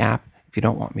or the app if you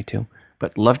don't want me to,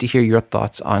 but love to hear your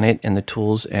thoughts on it and the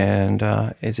tools, and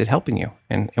is it helping you?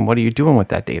 And what are you doing with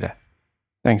that data?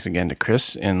 Thanks again to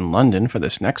Chris in London for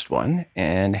this next one.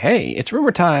 And hey, it's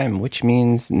rumor time, which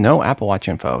means no Apple Watch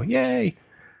info. Yay!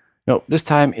 No, this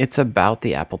time it's about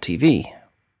the Apple TV.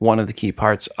 One of the key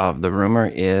parts of the rumor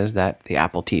is that the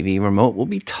Apple TV remote will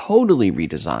be totally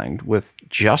redesigned with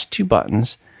just 2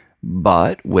 buttons,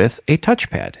 but with a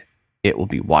touchpad. It will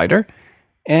be wider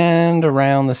and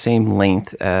around the same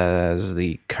length as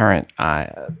the current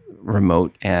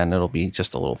remote, and it'll be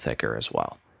just a little thicker as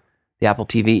well. The Apple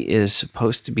TV is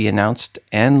supposed to be announced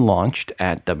and launched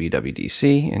at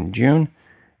WWDC in June,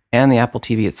 and the Apple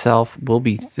TV itself will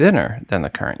be thinner than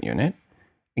the current unit.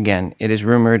 Again, it is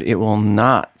rumored it will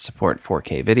not support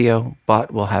 4K video,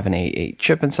 but will have an A8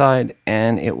 chip inside,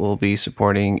 and it will be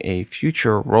supporting a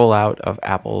future rollout of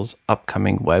Apple's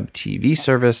upcoming web TV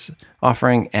service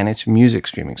offering and its music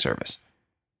streaming service.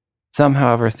 Some,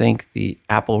 however, think the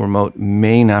Apple remote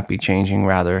may not be changing,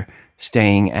 rather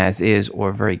staying as is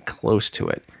or very close to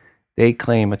it. They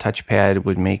claim a touchpad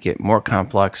would make it more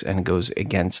complex and goes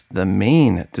against the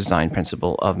main design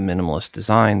principle of minimalist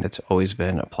design that's always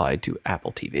been applied to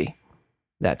Apple TV.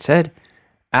 That said,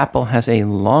 Apple has a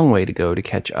long way to go to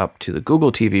catch up to the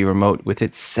Google TV remote with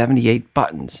its 78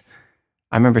 buttons.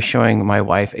 I remember showing my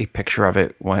wife a picture of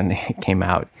it when it came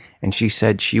out, and she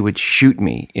said she would shoot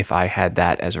me if I had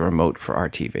that as a remote for our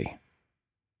TV.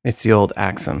 It's the old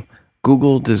axiom.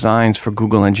 Google designs for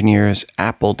Google engineers,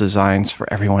 Apple designs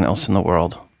for everyone else in the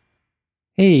world.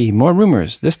 Hey, more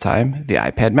rumors. This time, the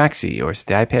iPad Maxi, or it's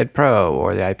the iPad Pro,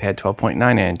 or the iPad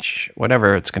 12.9 inch,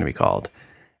 whatever it's going to be called.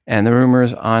 And the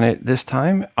rumors on it this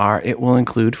time are it will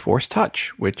include Force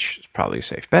Touch, which is probably a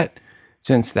safe bet,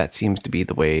 since that seems to be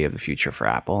the way of the future for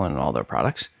Apple and all their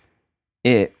products.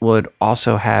 It would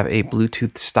also have a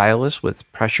Bluetooth stylus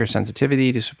with pressure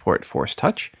sensitivity to support Force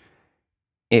Touch.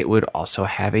 It would also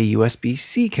have a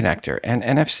USB-C connector and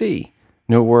NFC.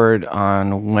 No word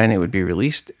on when it would be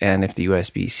released and if the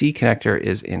USB-C connector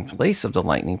is in place of the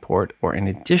Lightning port or in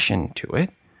addition to it.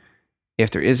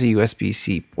 If there is a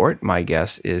USB-C port, my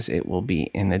guess is it will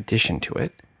be in addition to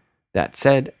it. That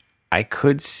said, I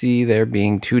could see there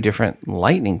being 2 different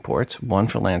Lightning ports, one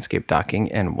for landscape docking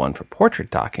and one for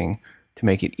portrait docking, to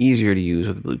make it easier to use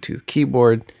with a Bluetooth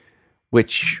keyboard,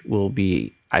 which will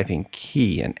be, I think,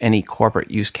 key in any corporate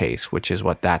use case, which is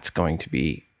what that's going to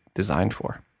be designed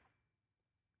for.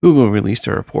 Google released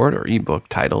a report or ebook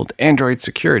titled Android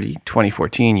Security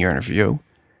 2014 Year in Review.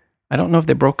 I don't know if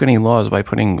they broke any laws by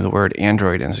putting the word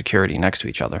Android and security next to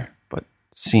each other, but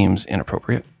seems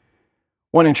inappropriate.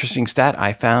 One interesting stat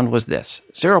I found was this.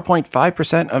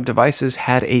 0.5% of devices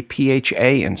had a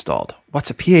PHA installed.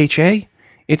 What's a PHA?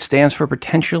 It stands for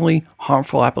potentially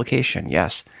harmful application.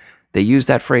 Yes, they use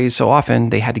that phrase so often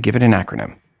they had to give it an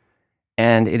acronym.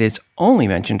 And it is only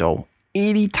mentioned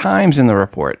 80 times in the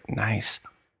report. Nice.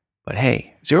 But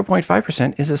hey,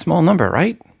 0.5% is a small number,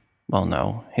 right? Well,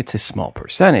 no, it's a small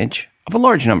percentage of a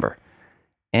large number.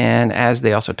 And as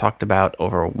they also talked about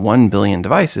over 1 billion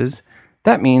devices,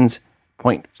 that means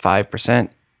 0.5%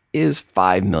 is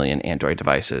 5 million Android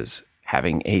devices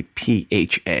having a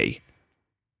PHA.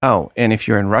 Oh, and if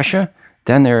you're in Russia,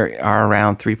 then there are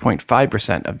around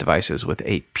 3.5% of devices with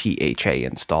a PHA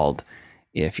installed.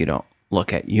 If you don't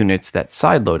look at units that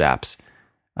sideload apps,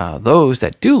 those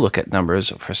that do look at numbers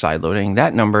for sideloading,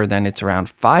 that number, then it's around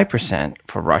 5%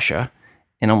 for Russia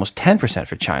and almost 10%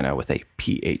 for China with a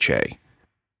PHA.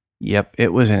 Yep,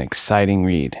 it was an exciting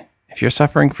read. If you're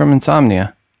suffering from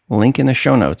insomnia, link in the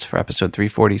show notes for episode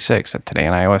 346 at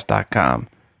todayionios.com.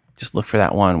 Just look for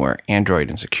that one where Android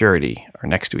and security are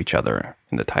next to each other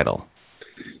in the title.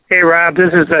 Hey, Rob,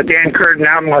 this is Dan Curtin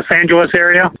out in Los Angeles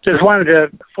area. Just wanted to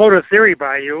float a theory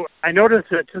by you. I noticed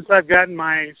that since I've gotten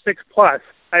my 6 Plus,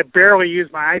 I barely use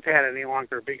my iPad any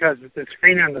longer because the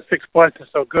screen on the 6 Plus is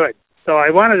so good. So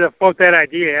I wanted to float that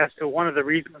idea as to one of the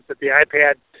reasons that the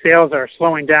iPad sales are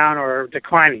slowing down or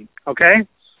declining. Okay?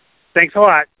 Thanks a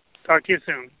lot. Talk to you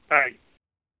soon. Bye.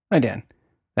 Hi, Dan.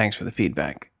 Thanks for the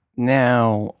feedback.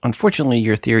 Now, unfortunately,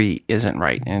 your theory isn't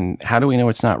right. And how do we know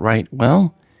it's not right?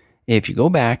 Well, if you go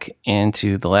back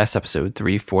into the last episode,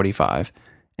 345,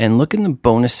 and look in the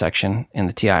bonus section in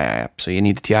the TII app. So you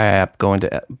need the TII app, go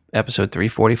into episode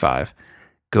 345,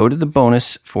 go to the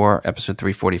bonus for episode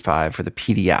 345 for the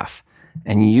PDF,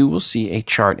 and you will see a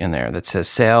chart in there that says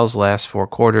sales last 4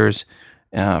 quarters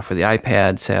for the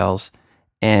iPad sales.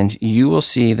 And you will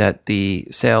see that the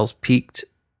sales peaked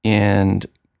in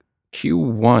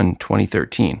Q1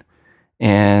 2013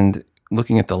 and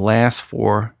looking at the last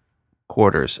 4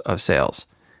 quarters of sales.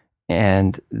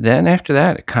 And then after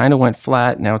that, it kind of went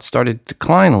flat. Now it started to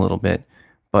decline a little bit,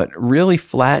 but really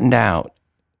flattened out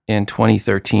in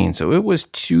 2013. So it was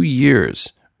 2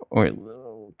 years, or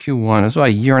Q1, it was about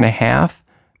a year and a half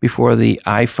before the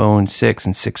iPhone 6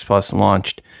 and 6 Plus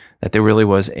launched, that there really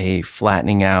was a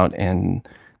flattening out and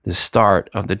the start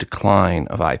of the decline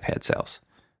of iPad sales.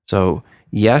 So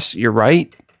yes, you're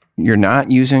right. You're not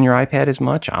using your iPad as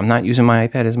much. I'm not using my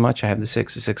iPad as much. I have the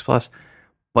 6, the 6 Plus,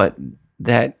 but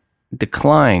that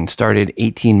decline started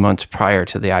 18 months prior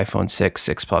to the iPhone 6,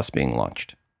 6 Plus being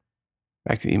launched.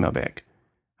 Back to the email bag.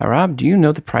 Hi, Rob, do you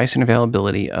know the price and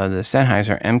availability of the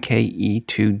Sennheiser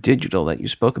MKE2 Digital that you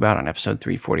spoke about on episode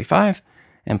 345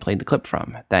 and played the clip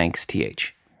from? Thanks,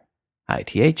 TH. Hi,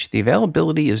 TH. The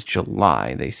availability is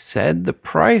July. They said the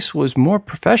price was more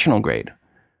professional grade.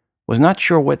 Was not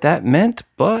sure what that meant,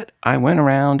 but I went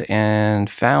around and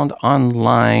found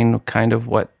online kind of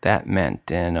what that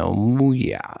meant. And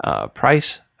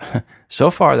price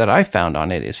so far that I found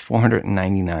on it is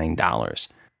 $499.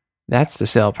 That's the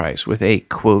sale price with a,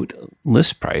 quote,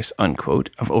 list price, unquote,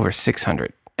 of over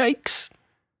 $600. Yikes.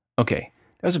 Okay,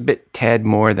 that was a tad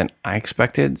more than I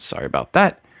expected. Sorry about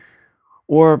that.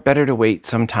 Or better to wait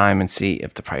some time and see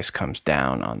if the price comes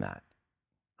down on that.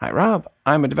 Hi, Rob.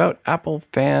 I'm a devout Apple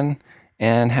fan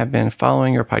and have been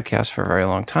following your podcast for a very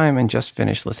long time and just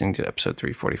finished listening to episode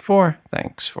 344.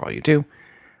 Thanks for all you do.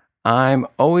 I'm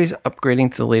always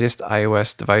upgrading to the latest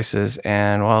iOS devices,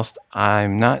 and whilst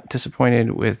I'm not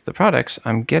disappointed with the products,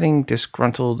 I'm getting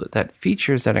disgruntled that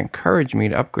features that encourage me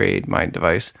to upgrade my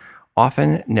device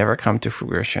often never come to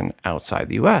fruition outside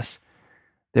the US.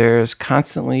 There's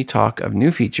constantly talk of new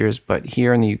features, but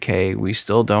here in the UK, we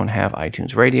still don't have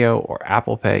iTunes Radio or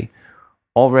Apple Pay.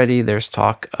 Already there's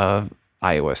talk of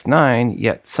iOS 9,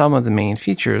 yet some of the main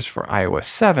features for iOS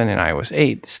 7 and iOS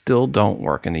 8 still don't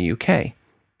work in the UK.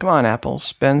 Come on, Apple,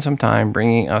 spend some time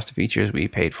bringing us the features we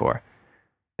paid for.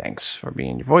 Thanks for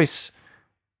being your voice.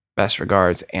 Best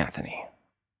regards, Anthony.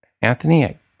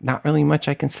 Anthony, not really much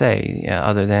I can say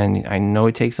other than I know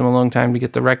it takes them a long time to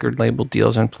get the record label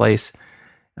deals in place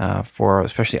for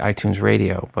especially iTunes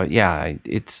Radio. But yeah,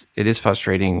 it is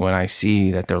frustrating when I see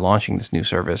that they're launching this new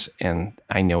service and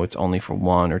I know it's only for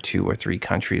 1 or 2 or 3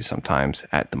 countries sometimes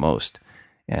at the most.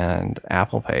 And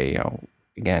Apple Pay,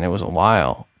 again, it was a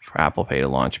while for Apple Pay to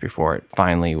launch before it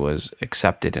finally was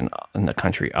accepted in the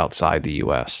country outside the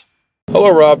U.S. Hello,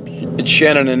 Rob. It's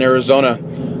Shannon in Arizona.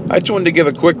 I just wanted to give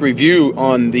a quick review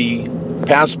on the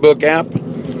Passbook app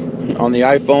on the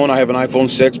iPhone. I have an iPhone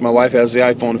 6. My wife has the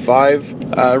iPhone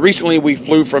 5. Recently, we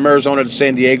flew from Arizona to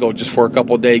San Diego just for a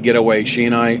couple-day getaway, she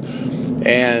and I.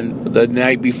 And the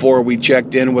night before, we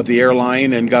checked in with the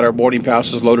airline and got our boarding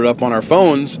passes loaded up on our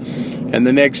phones. And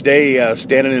the next day,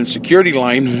 standing in security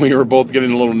line, we were both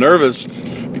getting a little nervous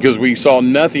because we saw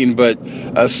nothing but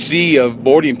a sea of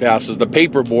boarding passes, the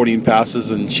paper boarding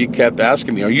passes, and she kept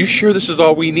asking me, "Are you sure this is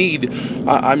all we need?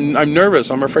 I'm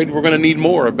nervous. I'm afraid we're going to need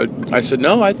more." But I said,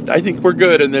 "No, I think we're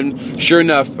good." And then, sure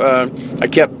enough,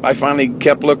 I finally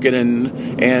kept looking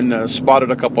and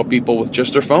spotted a couple of people with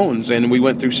just their phones, and we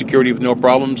went through security with no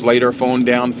problems. Laid our phone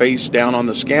down, face down on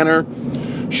the scanner.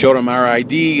 Showed them our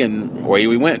ID, and away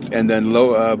we went. And then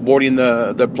boarding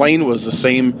the plane was the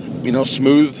same,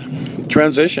 smooth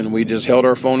transition. We just held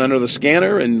our phone under the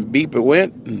scanner, and beep, it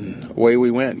went, and away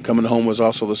we went. Coming home was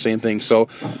also the same thing. So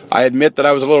I admit that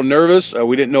I was a little nervous.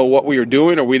 We didn't know what we were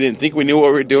doing, or we didn't think we knew what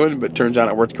we were doing, but it turns out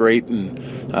it worked great.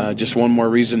 And just one more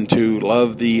reason to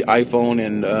love the iPhone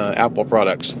and Apple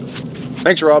products.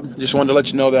 Thanks, Rob. Just wanted to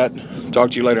let you know that.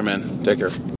 Talk to you later, man. Take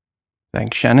care.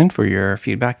 Thanks, Shannon, for your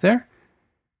feedback there.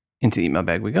 Into the email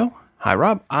bag we go. Hi,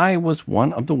 Rob. I was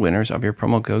one of the winners of your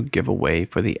promo code giveaway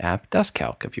for the app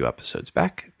DeskCalc a few episodes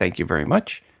back. Thank you very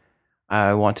much.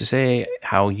 I want to say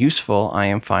how useful I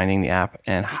am finding the app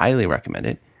and highly recommend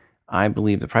it. I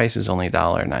believe the price is only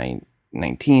 $1.19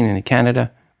 in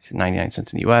Canada, 99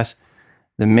 cents in the US.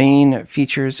 The main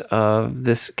features of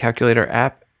this calculator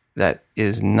app that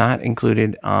is not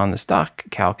included on the stock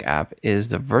Calc app is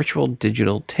the virtual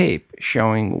digital tape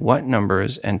showing what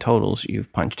numbers and totals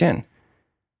you've punched in.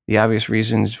 The obvious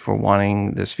reasons for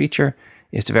wanting this feature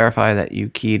is to verify that you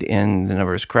keyed in the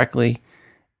numbers correctly.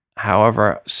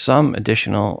 However, some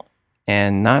additional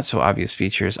and not so obvious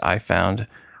features I found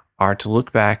are to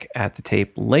look back at the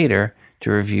tape later to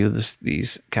review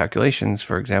these calculations.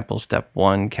 For example, step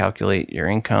 1, calculate your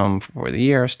income for the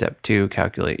year. Step 2,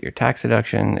 calculate your tax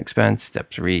deduction expense. Step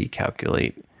 3,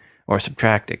 calculate or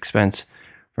subtract expense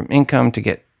from income to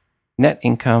get net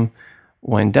income.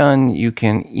 When done, you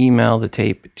can email the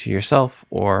tape to yourself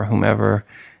or whomever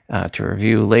to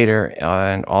review later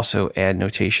and also add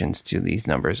notations to these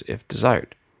numbers if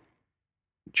desired.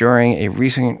 During a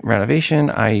recent renovation,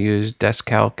 I used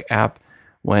DeskCalc app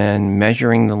when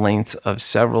measuring the lengths of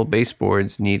several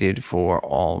baseboards needed for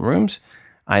all rooms.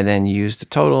 I then used the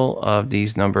total of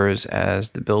these numbers as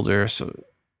at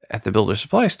the builder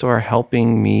supply store,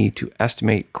 helping me to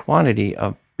estimate quantity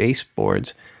of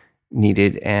baseboards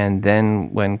needed, and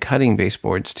then when cutting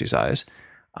baseboards to size,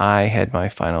 I had my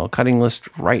final cutting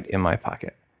list right in my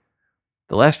pocket.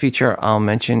 The last feature I'll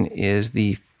mention is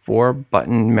the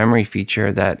 4-button memory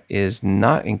feature that is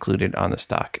not included on the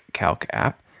stock Calc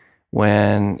app.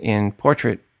 When in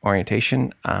portrait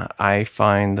orientation, I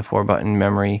find the 4-button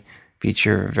memory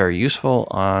feature very useful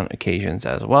on occasions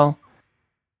as well.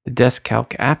 The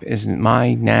DeskCalc app is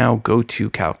my now go-to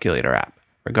calculator app.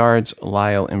 Regards,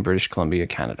 Lyle in British Columbia,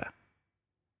 Canada.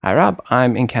 Hi, Rob.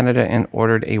 I'm in Canada and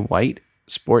ordered a white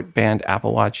sport band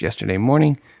Apple Watch yesterday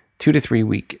morning. 2 to 3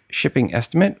 week shipping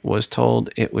estimate. Was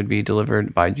told it would be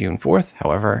delivered by June 4th.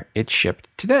 However, it shipped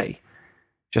today.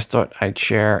 Just thought I'd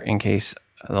share in case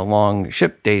the long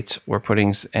ship dates were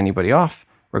putting anybody off.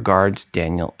 Regards,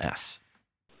 Daniel S.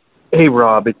 Hey,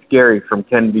 Rob. It's Gary from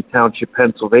Kennedy Township,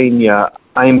 Pennsylvania.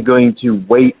 I am going to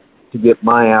wait to get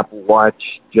my Apple Watch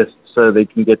just so they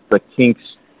can get the kinks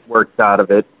worked out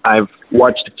of it. I've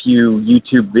watched a few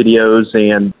YouTube videos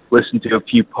and listened to a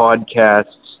few podcasts.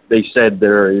 They said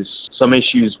there is some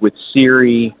issues with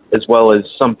Siri, as well as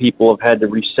some people have had to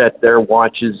reset their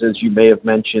watches, as you may have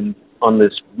mentioned on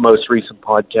this most recent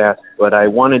podcast. But I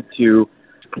wanted to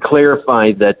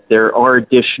clarify that there are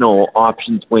additional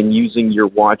options when using your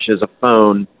watch as a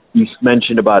phone. You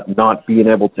mentioned about not being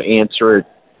able to answer it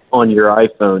on your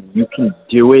iPhone. You can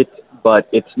do it, but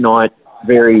it's not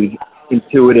very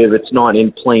intuitive. It's not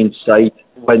in plain sight.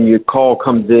 When your call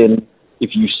comes in,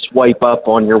 if you swipe up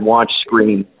on your watch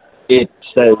screen, it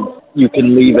says you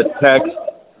can leave a text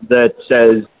that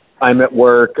says, I'm at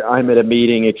work, I'm at a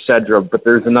meeting, etc. But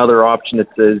there's another option that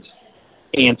says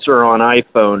answer on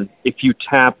iPhone. If you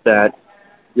tap that,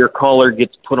 your caller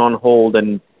gets put on hold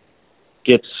and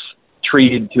gets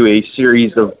treated to a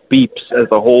series of beeps as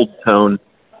a hold tone.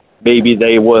 Maybe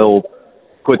they will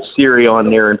put Siri on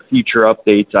there in future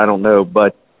updates. I don't know,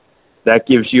 but that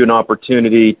gives you an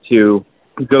opportunity to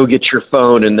go get your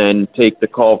phone and then take the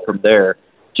call from there.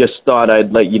 Just thought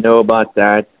I'd let you know about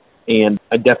that, and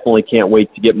I definitely can't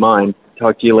wait to get mine.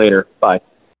 Talk to you later. Bye.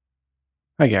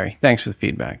 Hi, Gary. Thanks for the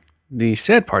feedback. The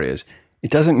sad part is it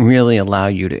doesn't really allow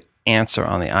you to answer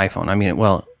on the iPhone. I mean,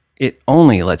 it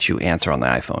only lets you answer on the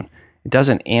iPhone. It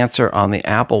doesn't answer on the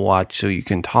Apple Watch so you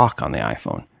can talk on the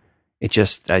iPhone. It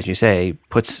just, as you say,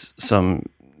 puts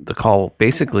the call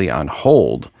basically on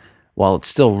hold while it's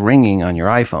still ringing on your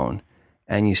iPhone.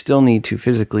 And you still need to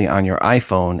physically on your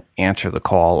iPhone answer the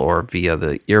call or via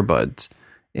the earbuds,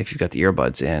 if you've got the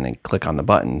earbuds in, and click on the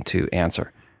button to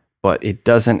answer. But it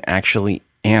doesn't actually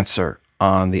answer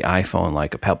on the iPhone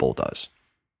like a Pebble does.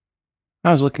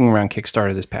 I was looking around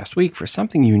Kickstarter this past week for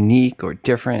something unique or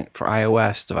different for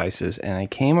iOS devices, and I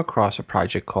came across a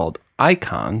project called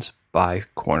Icons by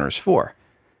Corners4,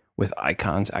 with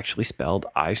icons actually spelled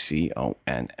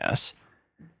ICONS.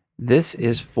 This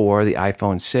is for the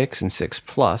iPhone 6 and 6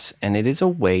 Plus, and it is a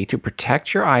way to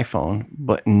protect your iPhone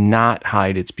but not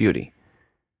hide its beauty.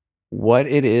 What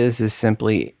it is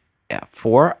simply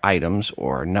 4 items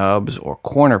or nubs or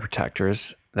corner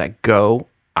protectors that go,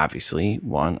 obviously,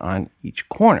 one on each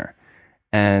corner.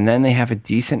 And then they have a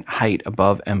decent height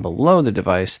above and below the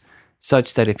device,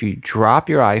 such that if you drop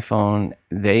your iPhone,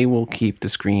 they will keep the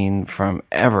screen from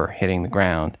ever hitting the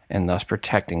ground and thus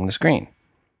protecting the screen.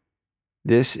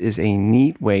 This is a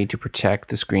neat way to protect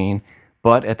the screen,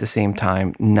 but at the same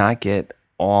time, not get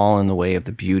all in the way of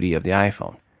the beauty of the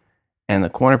iPhone. And the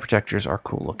corner protectors are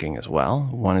cool looking as well.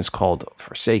 One is called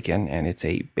Forsaken, and it's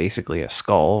basically a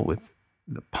skull with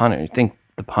the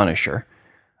Punisher.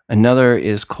 Another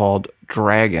is called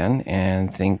Dragon,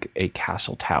 and think a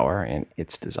castle tower and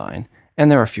its design. And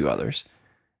there are a few others.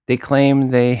 They claim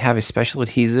they have a special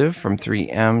adhesive from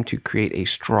 3M to create a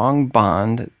strong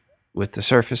bond with the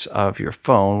surface of your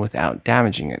phone without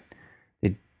damaging it.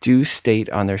 They do state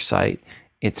on their site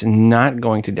it's not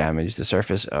going to damage the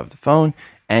surface of the phone,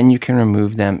 and you can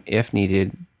remove them if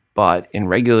needed, but in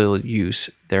regular use,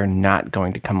 they're not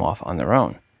going to come off on their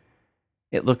own.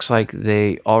 It looks like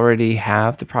they already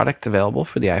have the product available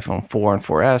for the iPhone 4 and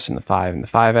 4S and the 5 and the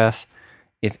 5S.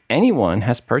 If anyone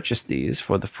has purchased these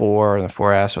for the 4 and the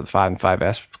 4S or the 5 and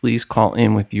 5S, please call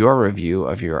in with your review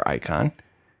of your icon.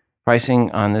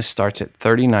 Pricing on this starts at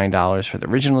 $39 for the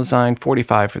original design,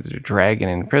 $45 for the Dragon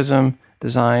and Prism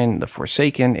design. The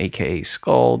Forsaken, aka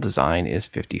Skull design, is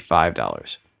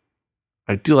 $55.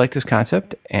 I do like this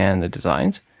concept and the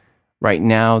designs. Right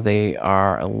now, they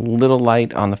are a little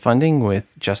light on the funding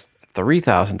with just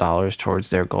 $3,000 towards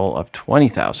their goal of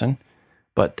 $20,000,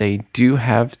 but they do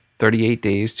have 38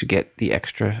 days to get the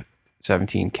extra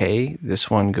 $17K. This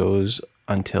one goes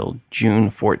until June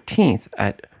 14th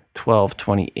at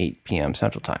 12:28 p.m.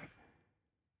 Central Time.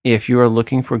 If you are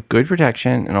looking for good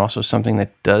protection and also something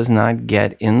that does not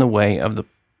get in the way of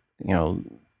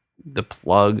the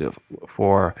plug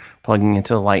for plugging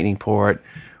into the lightning port,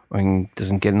 or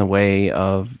doesn't get in the way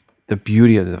of the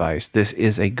beauty of the device, this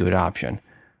is a good option.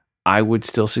 I would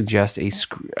still suggest a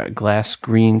glass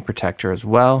screen protector as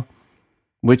well,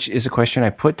 which is a question I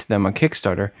put to them on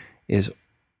Kickstarter, is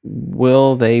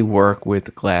will they work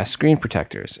with glass screen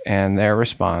protectors? And their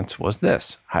response was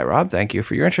this: "Hi, Rob. Thank you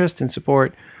for your interest and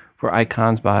support for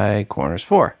Icons by Corners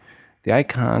 4. The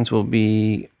icons will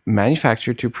be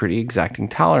manufactured to pretty exacting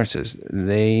tolerances.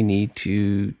 They need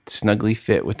to snugly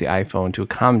fit with the iPhone to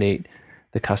accommodate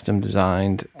the custom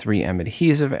designed 3M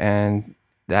adhesive, and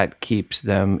that keeps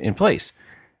them in place.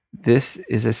 This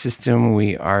is a system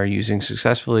we are using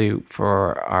successfully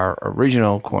for our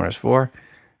original Corners 4.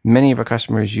 Many of our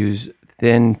customers use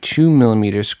thin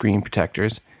 2mm screen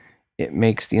protectors. It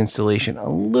makes the installation a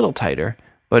little tighter,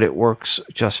 but it works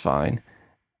just fine.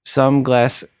 Some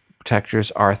glass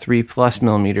protectors are 3+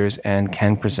 millimeters and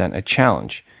can present a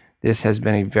challenge. This has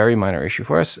been a very minor issue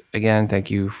for us. Again, thank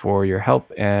you for your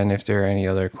help, and if there are any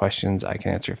other questions I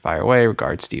can answer, fire away.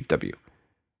 Regards, Steve W."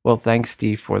 Well, thanks,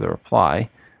 Steve, for the reply.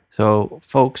 So,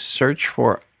 folks, search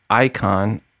for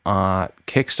Icon on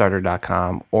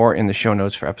Kickstarter.com or in the show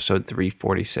notes for episode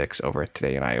 346 over at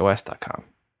todayinios.com.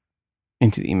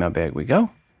 Into the email bag we go.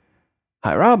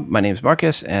 Hi, Rob. My name is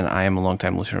Marcus, and I am a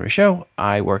longtime listener of the show.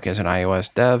 I work as an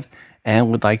iOS dev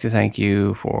and would like to thank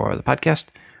you for the podcast,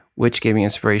 which gave me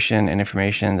inspiration and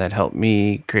information that helped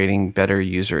me creating better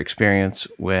user experience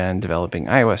when developing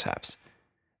iOS apps.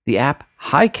 The app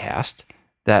HiCast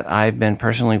that I've been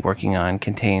personally working on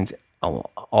contains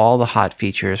all the hot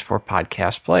features for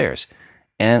podcast players.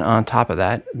 And on top of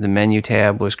that, the menu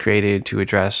tab was created to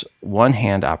address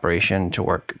one-hand operation to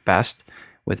work best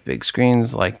with big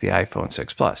screens like the iPhone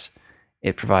 6 Plus.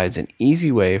 It provides an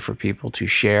easy way for people to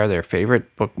share their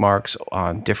favorite bookmarks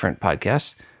on different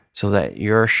podcasts so that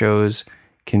your shows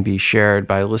can be shared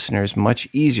by listeners much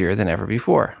easier than ever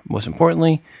before. Most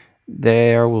importantly,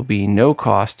 there will be no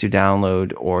cost to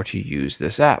download or to use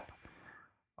this app.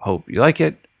 Hope you like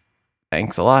it.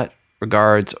 Thanks a lot.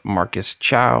 Regards, Marcus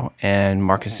Chow. And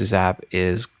Marcus's app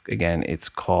is, again, it's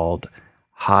called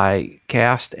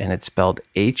HiCast, and it's spelled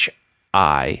HiCast.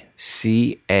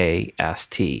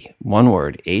 One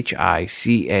word,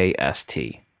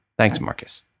 HiCast. Thanks,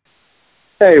 Marcus.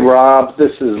 Hey, Rob.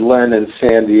 This is Len in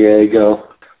San Diego.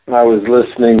 I was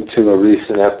listening to a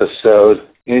recent episode,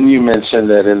 and you mentioned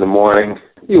that in the morning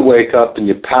you wake up and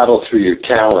you paddle through your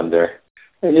calendar,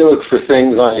 and you look for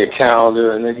things on your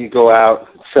calendar, and then you go out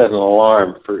and set an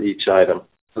alarm for each item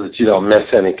so that you don't miss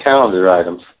any calendar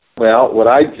items. Well, what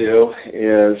I do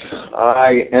is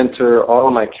I enter all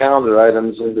of my calendar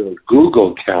items into a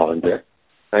Google Calendar.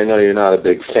 I know you're not a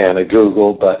big fan of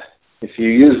Google, but if you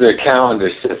use their calendar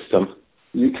system,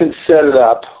 you can set it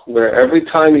up where every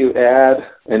time you add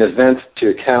an event to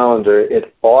your calendar,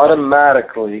 it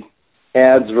automatically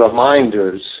adds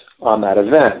reminders on that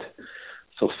event.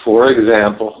 So, for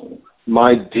example,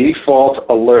 my default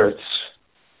alerts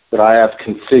that I have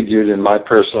configured in my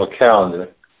personal calendar,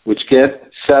 which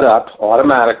get set up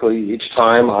automatically each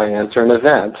time I enter an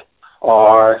event,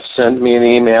 are send me an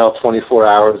email 24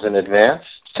 hours in advance,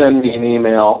 send me an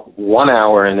email 1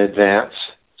 hour in advance,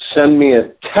 send me a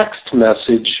text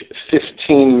message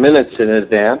 15 minutes in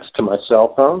advance to my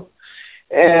cell phone,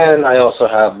 and I also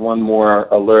have one more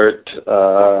alert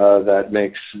that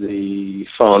makes the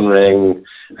phone ring.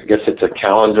 I guess it's a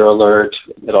calendar alert.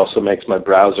 It also makes my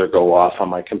browser go off on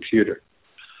my computer.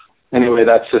 Anyway,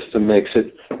 that system makes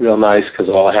it real nice because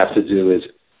all I have to do is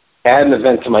add an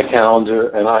event to my calendar,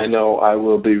 and I know I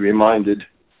will be reminded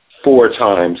 4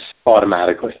 times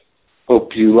automatically.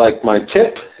 Hope you like my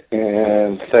tip,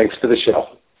 and thanks for the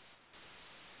show.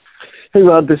 Hey,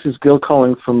 Rob, this is Gil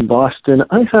calling from Boston.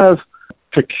 I have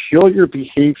peculiar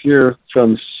behavior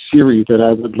from Siri that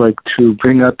I would like to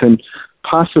bring up and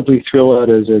possibly throw out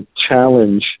as a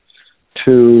challenge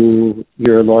to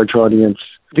your large audience.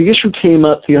 The issue came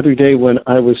up the other day when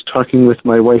I was talking with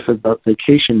my wife about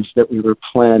vacations that we were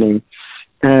planning,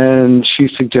 and she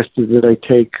suggested that I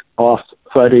take off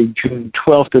Friday, June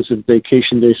 12th as a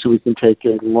vacation day so we can take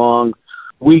a long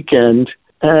weekend.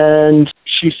 And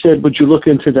she said, would you look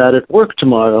into that at work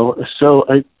tomorrow? So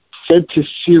I said to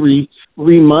Siri,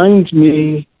 remind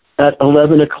me at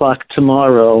 11 o'clock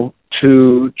tomorrow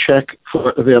to check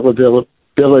for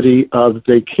availability of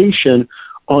vacation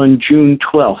on June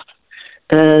 12th.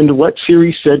 And what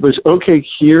Siri said was, okay,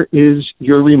 here is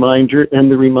your reminder.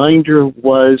 And the reminder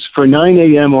was for 9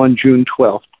 a.m. on June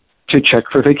 12th to check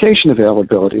for vacation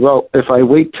availability. Well, if I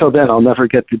wait till then, I'll never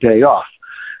get the day off.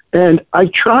 And I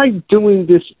tried doing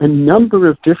this a number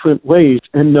of different ways,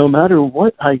 and no matter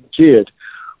what I did,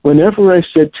 whenever I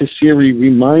said to Siri,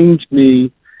 remind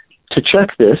me to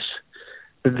check this,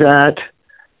 that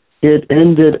it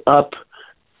ended up,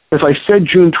 if I said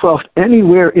June 12th,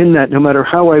 anywhere in that, no matter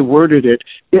how I worded it,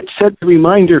 it set the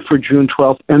reminder for June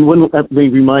 12th and wouldn't let me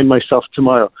remind myself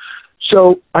tomorrow.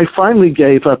 So I finally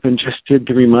gave up and just did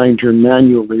the reminder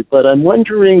manually. But I'm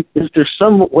wondering, is there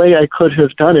some way I could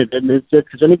have done it? And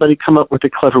has anybody come up with a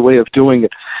clever way of doing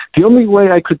it? The only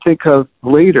way I could think of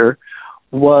later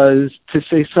was to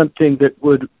say something that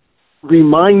would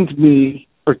remind me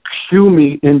or cue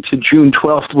me into June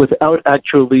 12th without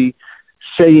actually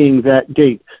saying that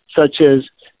date, such as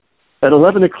at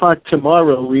 11 o'clock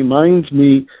tomorrow, remind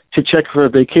me to check for a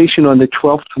vacation on the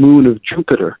 12th moon of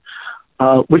Jupiter.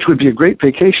 Which would be a great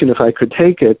vacation if I could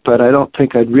take it, but I don't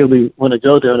think I'd really want to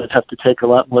go there, and I'd have to take a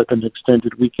lot more than an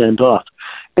extended weekend off.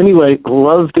 Anyway,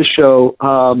 love the show.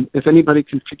 If anybody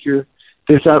can figure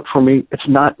this out for me, it's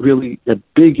not really a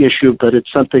big issue, but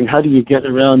it's something, how do you get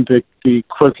around the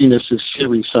quirkiness of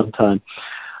Siri sometime?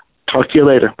 Talk to you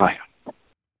later. Bye.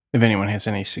 If anyone has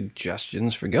any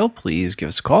suggestions for Gil, please give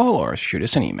us a call or shoot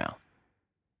us an email.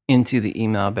 Into the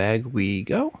email bag we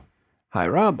go. Hi,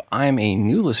 Rob. I'm a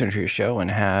new listener to your show and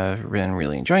have been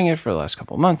really enjoying it for the last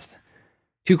couple of months.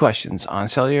 2 questions on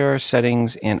cellular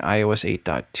settings in iOS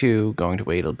 8.2, going to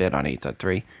wait a bit on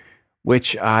 8.3,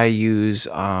 which I use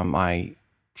on my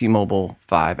T-Mobile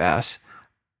 5S.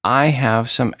 I have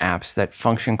some apps that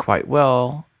function quite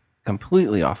well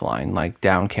completely offline, like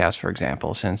Downcast, for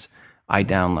example, since I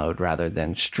download rather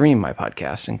than stream my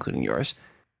podcasts, including yours.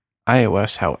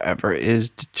 iOS, however, is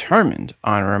determined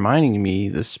on reminding me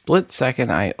the split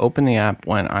second I open the app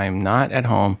when I'm not at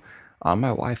home on my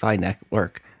Wi-Fi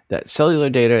network that cellular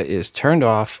data is turned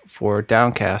off for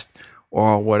Downcast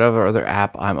or whatever other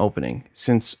app I'm opening.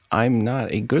 Since I'm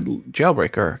not a good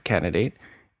jailbreaker candidate,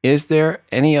 is there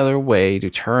any other way to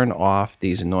turn off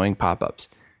these annoying pop-ups?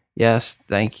 Yes,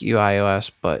 thank you,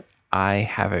 iOS, but I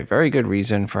have a very good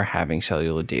reason for having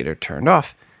cellular data turned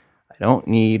off. I don't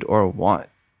need or want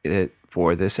it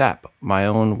for this app. My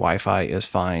own Wi-Fi is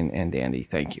fine and dandy,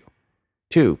 thank you.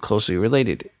 2, closely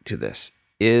related to this,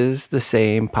 is the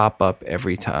same pop-up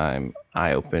every time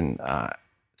I open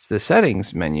the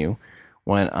settings menu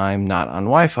when I'm not on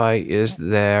Wi-Fi. Is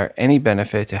there any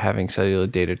benefit to having cellular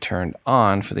data turned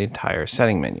on for the entire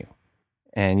setting menu?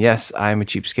 And yes, I'm a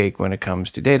cheapskate when it comes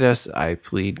to data. So I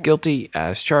plead guilty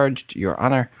as charged, Your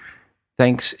Honor.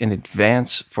 Thanks in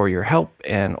advance for your help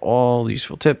and all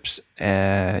useful tips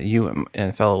you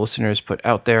and fellow listeners put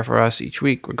out there for us each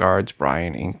week. Regards,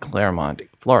 Brian in Claremont,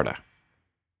 Florida.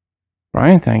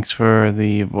 Brian, thanks for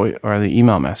the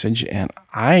email message. And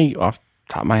off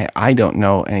the top of my head, I don't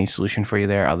know any solution for you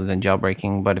there other than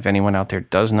jailbreaking. But if anyone out there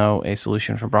does know a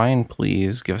solution for Brian,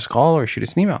 please give us a call or shoot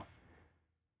us an email.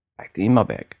 Back to the email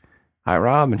bag. Hi,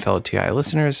 Rob and fellow TI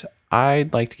listeners.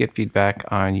 I'd like to get feedback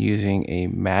on using a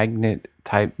magnet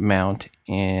type mount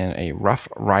in a rough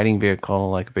riding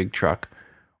vehicle like a big truck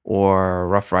or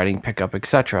rough riding pickup,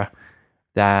 etc.,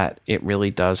 that it really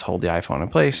does hold the iPhone in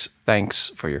place. Thanks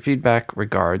for your feedback.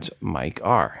 Regards, Mike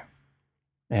R.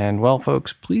 And well,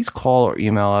 folks, please call or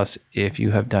email us if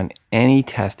you have done any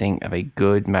testing of a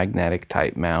good magnetic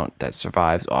type mount that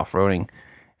survives off-roading,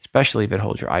 especially if it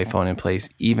holds your iPhone in place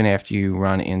even after you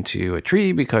run into a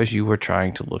tree because you were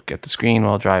trying to look at the screen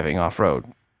while driving off-road.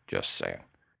 Just saying.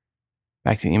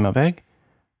 Back to the email bag.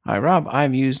 Hi, Rob.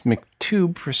 I've used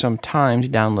McTube for some time to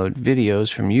download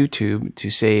videos from YouTube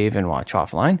to save and watch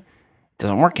offline. It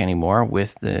doesn't work anymore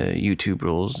with the YouTube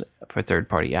rules for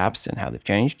third-party apps and how they've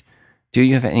changed. Do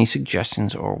you have any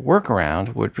suggestions or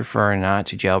workaround? Would prefer not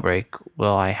to jailbreak.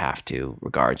 Will I have to?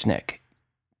 Regards, Nick.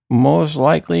 Most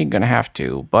likely going to have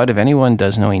to, but if anyone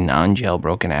does know a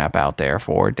non-jailbroken app out there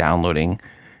for downloading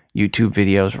YouTube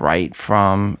videos right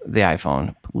from the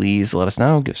iPhone, please let us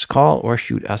know, give us a call, or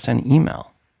shoot us an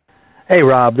email. Hey,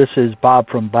 Rob, this is Bob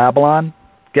from Babylon.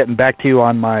 Getting back to you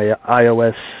on my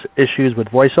iOS issues with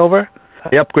VoiceOver. I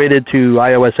upgraded to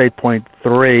iOS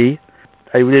 8.3.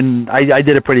 I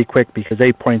did it pretty quick because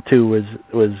 8.2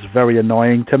 was very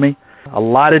annoying to me. A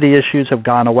lot of the issues have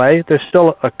gone away. There's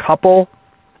still a couple.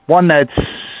 One that's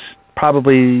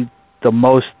probably the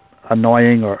most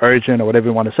annoying or urgent or whatever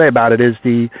you want to say about it is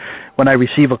when I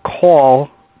receive a call,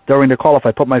 during the call, if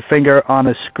I put my finger on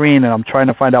a screen and I'm trying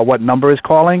to find out what number is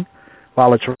calling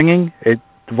while it's ringing, the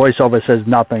voiceover says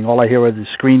nothing. All I hear is the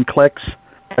screen clicks.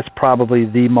 That's probably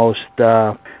the most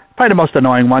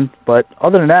annoying one. But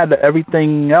other than that,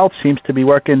 everything else seems to be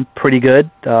working pretty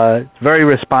good. It's very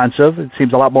responsive. It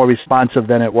seems a lot more responsive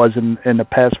than it was in the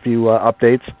past few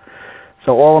updates.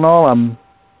 So all in all, I'm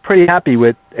pretty happy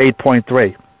with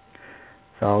 8.3.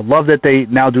 So love that they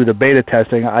now do the beta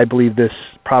testing. I believe this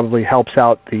probably helps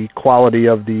out the quality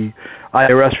of the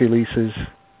iOS releases.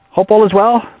 Hope all is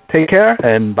well. Take care,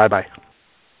 and bye-bye.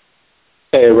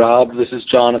 Hey, Rob. This is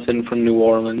Jonathan from New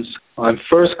Orleans. I'm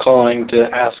first calling to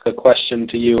ask a question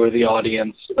to you or the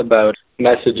audience about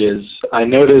messages. I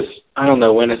noticed, I don't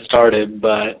know when it started,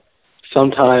 but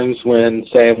sometimes when,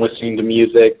 say, I'm listening to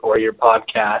music or your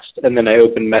podcast, and then I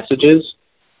open messages,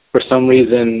 for some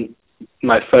reason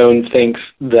my phone thinks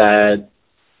that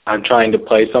I'm trying to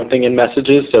play something in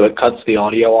messages, so it cuts the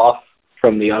audio off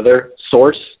from the other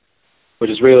source, which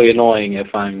is really annoying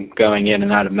if I'm going in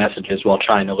and out of messages while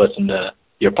trying to listen to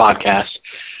your podcast.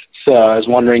 So I was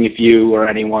wondering if you or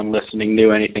anyone listening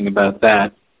knew anything about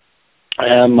that.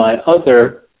 And my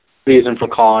other reason for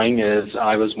calling is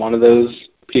I was one of those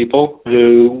people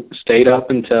who stayed up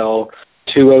until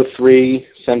 2:03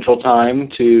 Central Time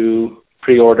to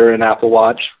pre-order an Apple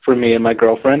Watch for me and my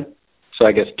girlfriend. So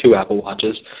I guess 2 Apple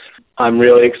Watches. I'm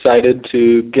really excited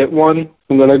to get one.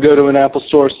 I'm going to go to an Apple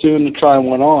store soon to try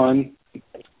one on.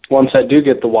 Once I do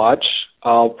get the watch,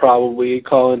 I'll probably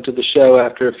call into the show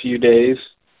after a few days,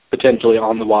 potentially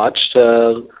on the watch,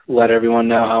 to let everyone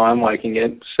know how I'm liking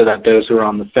it so that those who are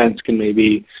on the fence can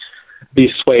maybe be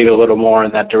swayed a little more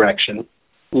in that direction.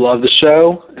 Love the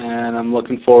show, and I'm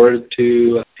looking forward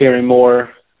to hearing more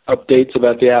updates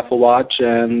about the Apple Watch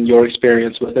and your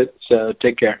experience with it. So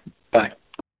take care. Bye.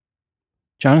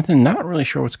 Jonathan, not really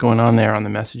sure what's going on there on the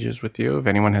messages with you. If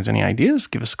anyone has any ideas,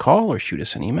 give us a call or shoot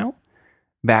us an email.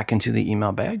 Back into the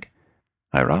email bag.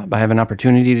 Hi, Rob. I have an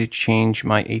opportunity to change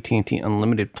my AT&T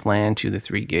Unlimited plan to the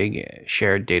 3 gig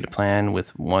shared data plan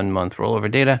with 1 month rollover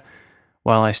data,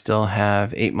 while I still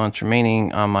have 8 months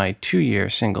remaining on my 2-year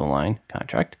single line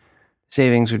contract.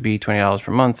 Savings would be $20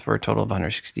 per month for a total of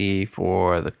 $160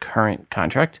 for the current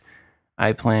contract.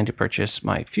 I plan to purchase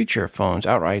my future phones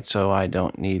outright, so I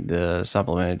don't need the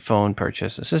supplemented phone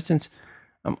purchase assistance.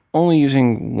 I'm only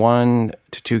using 1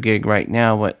 to 2 gig right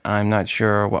now, but I'm not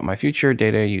sure what my future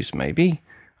data use may be.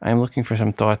 I'm looking for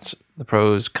some thoughts, the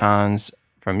pros, cons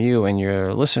from you and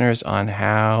your listeners on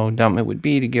how dumb it would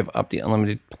be to give up the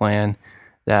unlimited plan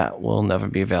that will never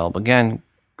be available again.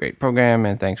 Great program,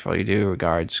 and thanks for all you do.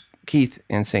 Regards, Keith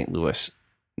in St. Louis,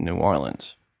 New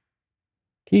Orleans.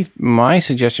 Keith, my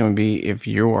suggestion would be if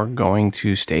you are going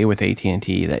to stay with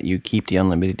AT&T, that you keep the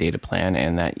unlimited data plan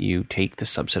and that you take the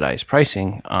subsidized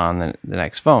pricing on the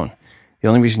next phone. The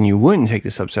only reason you wouldn't take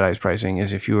the subsidized pricing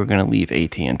is if you were going to leave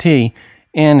AT&T,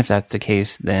 and if that's the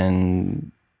case,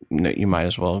 then you might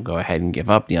as well go ahead and give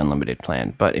up the unlimited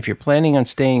plan. But if you're planning on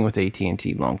staying with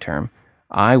AT&T long term,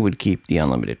 I would keep the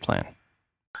unlimited plan.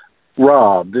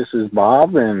 Rob, this is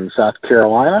Bob in South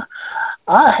Carolina.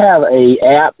 I have a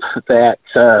app that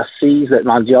sees that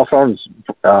my cell phone is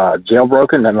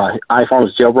jailbroken, that my iPhone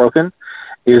is jailbroken.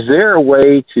 Is there a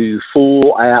way to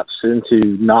fool apps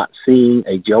into not seeing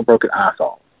a jailbroken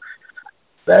iPhone?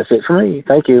 That's it for me.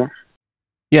 Thank you.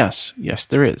 Yes,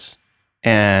 there is.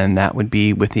 And that would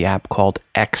be with the app called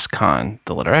XCon,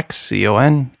 the letter X,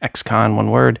 C-O-N, XCon, one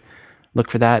word.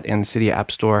 Look for that in the Cydia App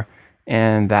Store,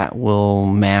 and that will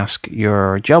mask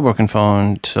your jailbroken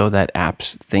phone so that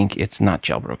apps think it's not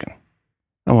jailbroken.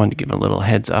 I wanted to give a little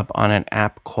heads up on an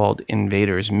app called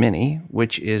Invaders Mini,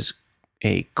 which is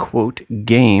a, quote,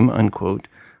 game, unquote,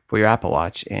 for your Apple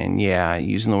Watch. And yeah,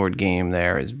 using the word game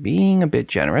there is being a bit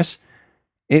generous.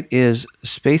 It is a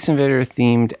Space Invader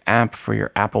themed app for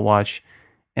your Apple Watch.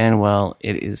 And well,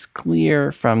 it is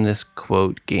clear from this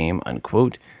quote, game,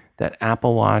 unquote, that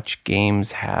Apple Watch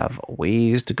games have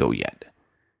ways to go yet.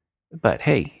 But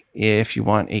hey, if you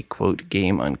want a quote,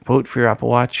 game, unquote for your Apple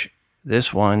Watch,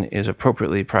 this one is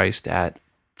appropriately priced at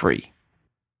free.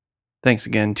 Thanks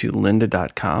again to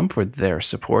lynda.com for their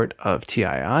support of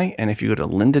TII. And if you go to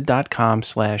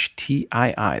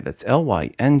lynda.com/TII, that's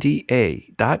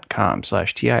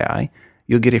LYNDA.com/TII,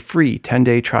 you'll get a free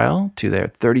 10-day trial to their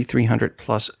 3,300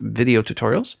 plus video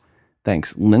tutorials.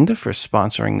 Thanks, Lynda, for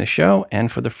sponsoring the show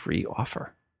and for the free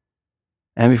offer.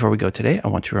 And before we go today, I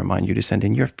want to remind you to send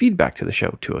in your feedback to the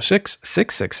show,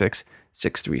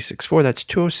 206-666-6364. That's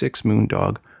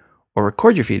 206-MOONDOG. Or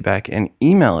record your feedback and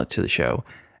email it to the show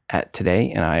at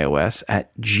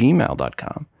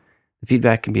todayinios@gmail.com. The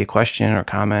feedback can be a question or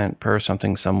comment per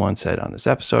something someone said on this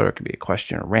episode, or it could be a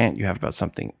question or rant you have about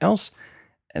something else,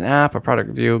 an app, a product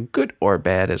review, good or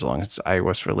bad. As long as it's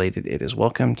iOS related, it is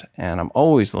welcomed. And I'm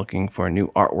always looking for new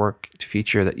artwork to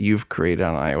feature that you've created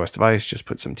on an iOS device. Just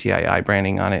put some TII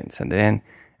branding on it and send it in.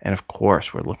 And of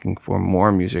course, we're looking for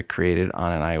more music created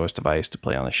on an iOS device to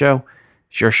play on the show.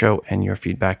 It's your show, and your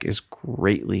feedback is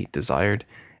greatly desired.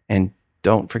 And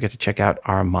don't forget to check out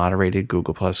our moderated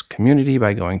Google Plus community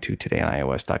by going to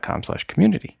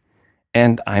todayonios.com/community.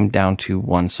 And I'm down to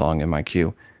one song in my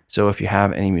queue. So if you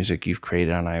have any music you've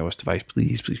created on an iOS device,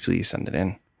 please send it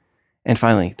in. And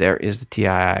finally, there is the TII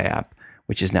app,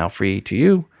 which is now free to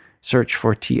you. Search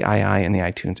for TII in the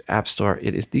iTunes App Store.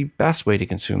 It is the best way to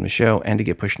consume the show and to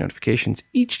get push notifications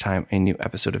each time a new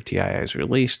episode of TII is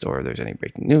released or there's any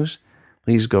breaking news.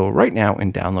 Please go right now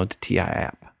and download the TII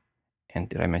app. And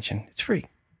did I mention it's free?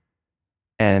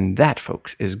 And that,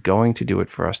 folks, is going to do it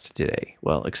for us today.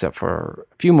 Well, except for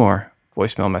a few more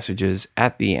voicemail messages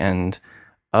at the end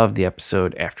of the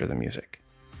episode after the music.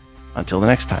 Until the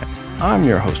next time, I'm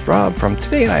your host, Rob, from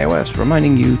Today in iOS,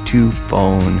 reminding you to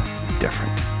phone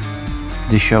different.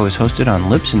 This show is hosted on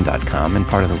Libsyn.com and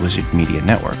part of the Wizard Media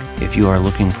Network. If you are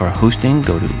looking for hosting,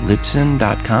 go to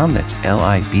Libsyn.com, that's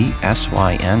Libsyn.com,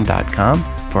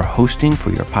 for hosting for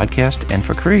your podcast and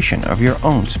for creation of your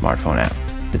own smartphone app.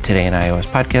 The Today in iOS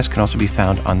podcast can also be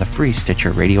found on the free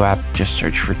Stitcher radio app. Just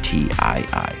search for TII.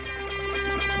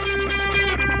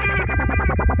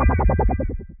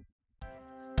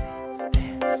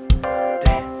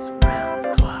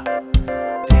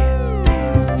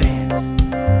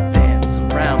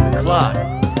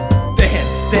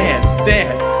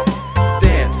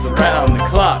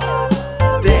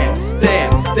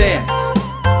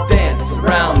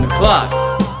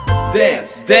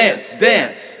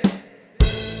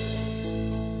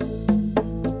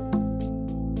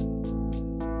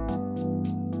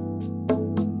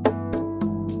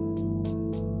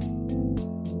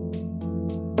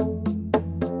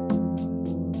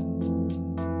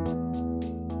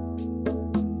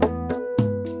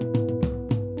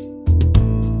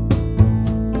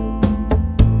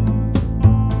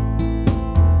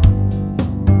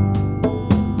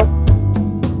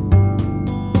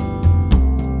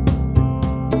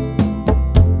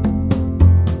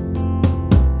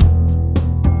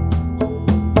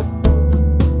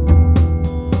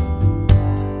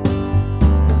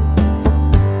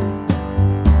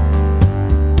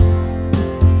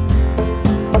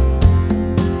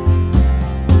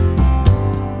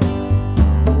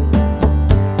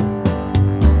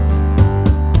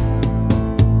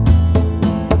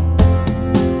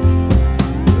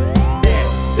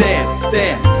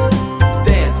 Dance.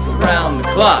 Dance around the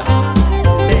clock.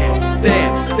 Dance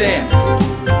around the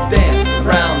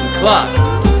clock.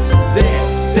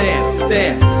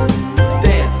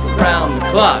 Dance around the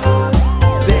clock.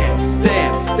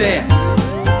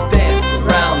 Dance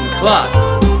around the clock.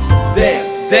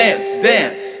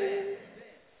 Dance.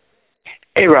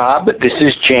 Hey Rob, this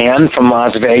is Jan from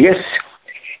Las Vegas,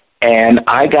 and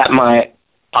I got my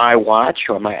iWatch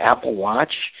or my Apple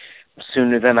Watch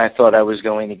sooner than I thought I was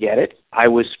going to get it. I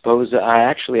was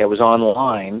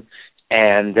online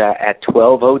and at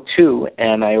 12:02,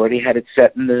 and I already had it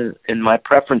set in my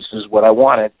preferences what I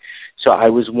wanted. So I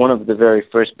was one of the very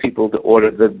first people to order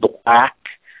the black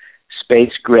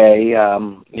space gray,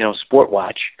 sport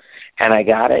watch, and I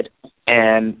got it.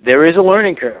 And there is a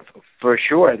learning curve, for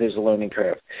sure. There's a learning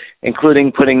curve,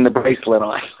 including putting the bracelet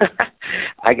on.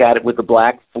 I got it with the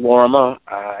black Florima,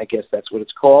 I guess that's what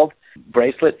it's called,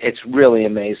 bracelet. It's really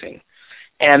amazing.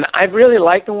 And I really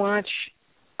like the watch.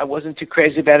 I wasn't too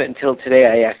crazy about it until today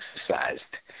I exercised.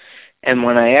 And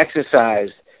when I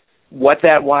exercised, what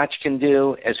that watch can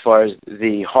do as far as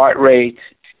the heart rate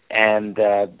and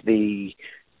the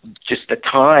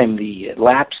time, the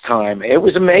lapse time, it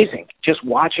was amazing. Just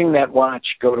watching that watch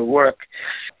go to work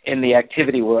in the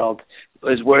activity world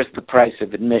was worth the price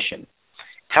of admission.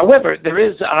 However, there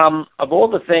is, of all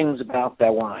the things about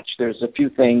that watch, there's a few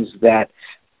things that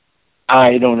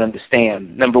I don't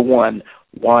understand. Number one,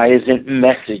 why isn't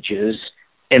messages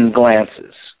in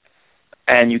glances?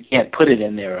 And you can't put it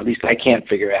in there, or at least I can't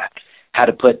figure out how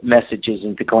to put messages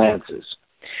into glances.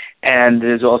 And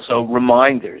there's also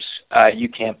reminders. You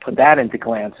can't put that into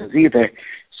glances either,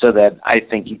 so that I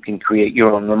think you can create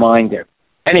your own reminder.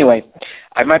 Anyway,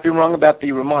 I might be wrong about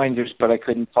the reminders, but I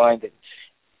couldn't find it.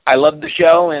 I love the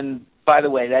show, and by the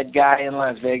way, that guy in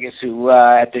Las Vegas who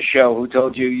at the show who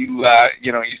told you you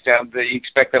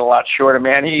expected a lot shorter,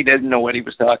 man, he didn't know what he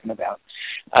was talking about.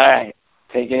 All right,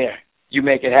 take care. You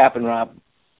make it happen, Rob.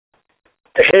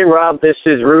 Hey, Rob, this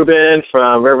is Ruben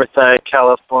from Riverside,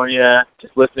 California.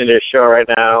 Just listening to your show right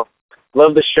now.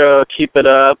 Love the show. Keep it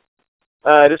up.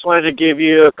 I just wanted to give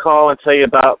you a call and tell you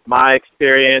about my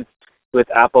experience with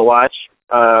Apple Watch.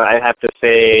 I have to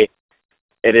say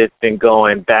it has been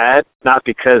going bad, not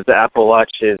because the Apple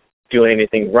Watch is doing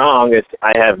anything wrong. It's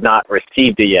I have not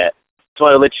received it yet. Just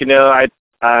want to let you know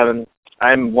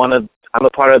I'm a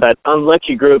part of that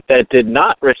unlucky group that did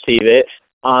not receive it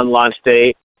on launch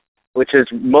date, which is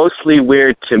mostly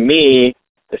weird to me,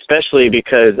 especially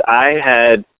because I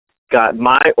had got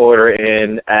my order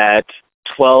in at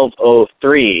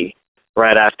 12:03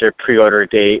 right after pre-order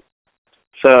date.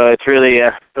 So it's really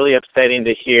upsetting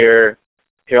to hear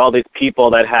all these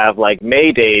people that have like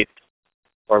May dates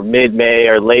or mid-May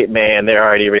or late May and they're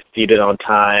already received it on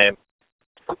time.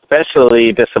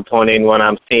 Especially disappointing when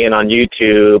I'm seeing on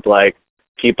YouTube like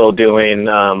people doing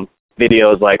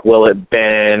videos like will it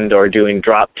bend or doing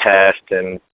drop test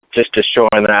and just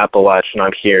destroying the Apple Watch and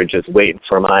I'm here just waiting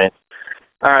for mine.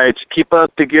 All right, keep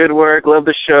up the good work. Love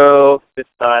the show.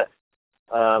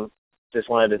 Just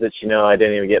wanted to let you know I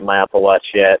didn't even get my Apple Watch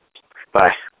yet.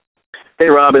 Bye. Hey,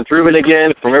 Rob, it's Ruben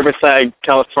again from Riverside,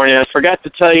 California. I forgot to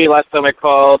tell you last time I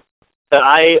called that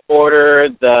I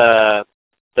ordered the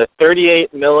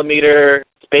 38 millimeter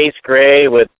space gray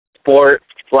with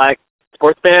black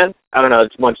sports band. I don't know.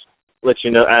 Just want to let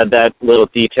you know, add that little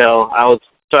detail. I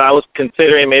was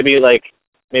considering maybe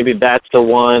that's the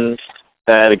one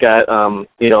that got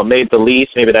made the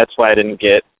least. Maybe that's why I didn't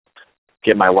get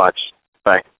my watch.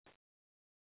 Bye.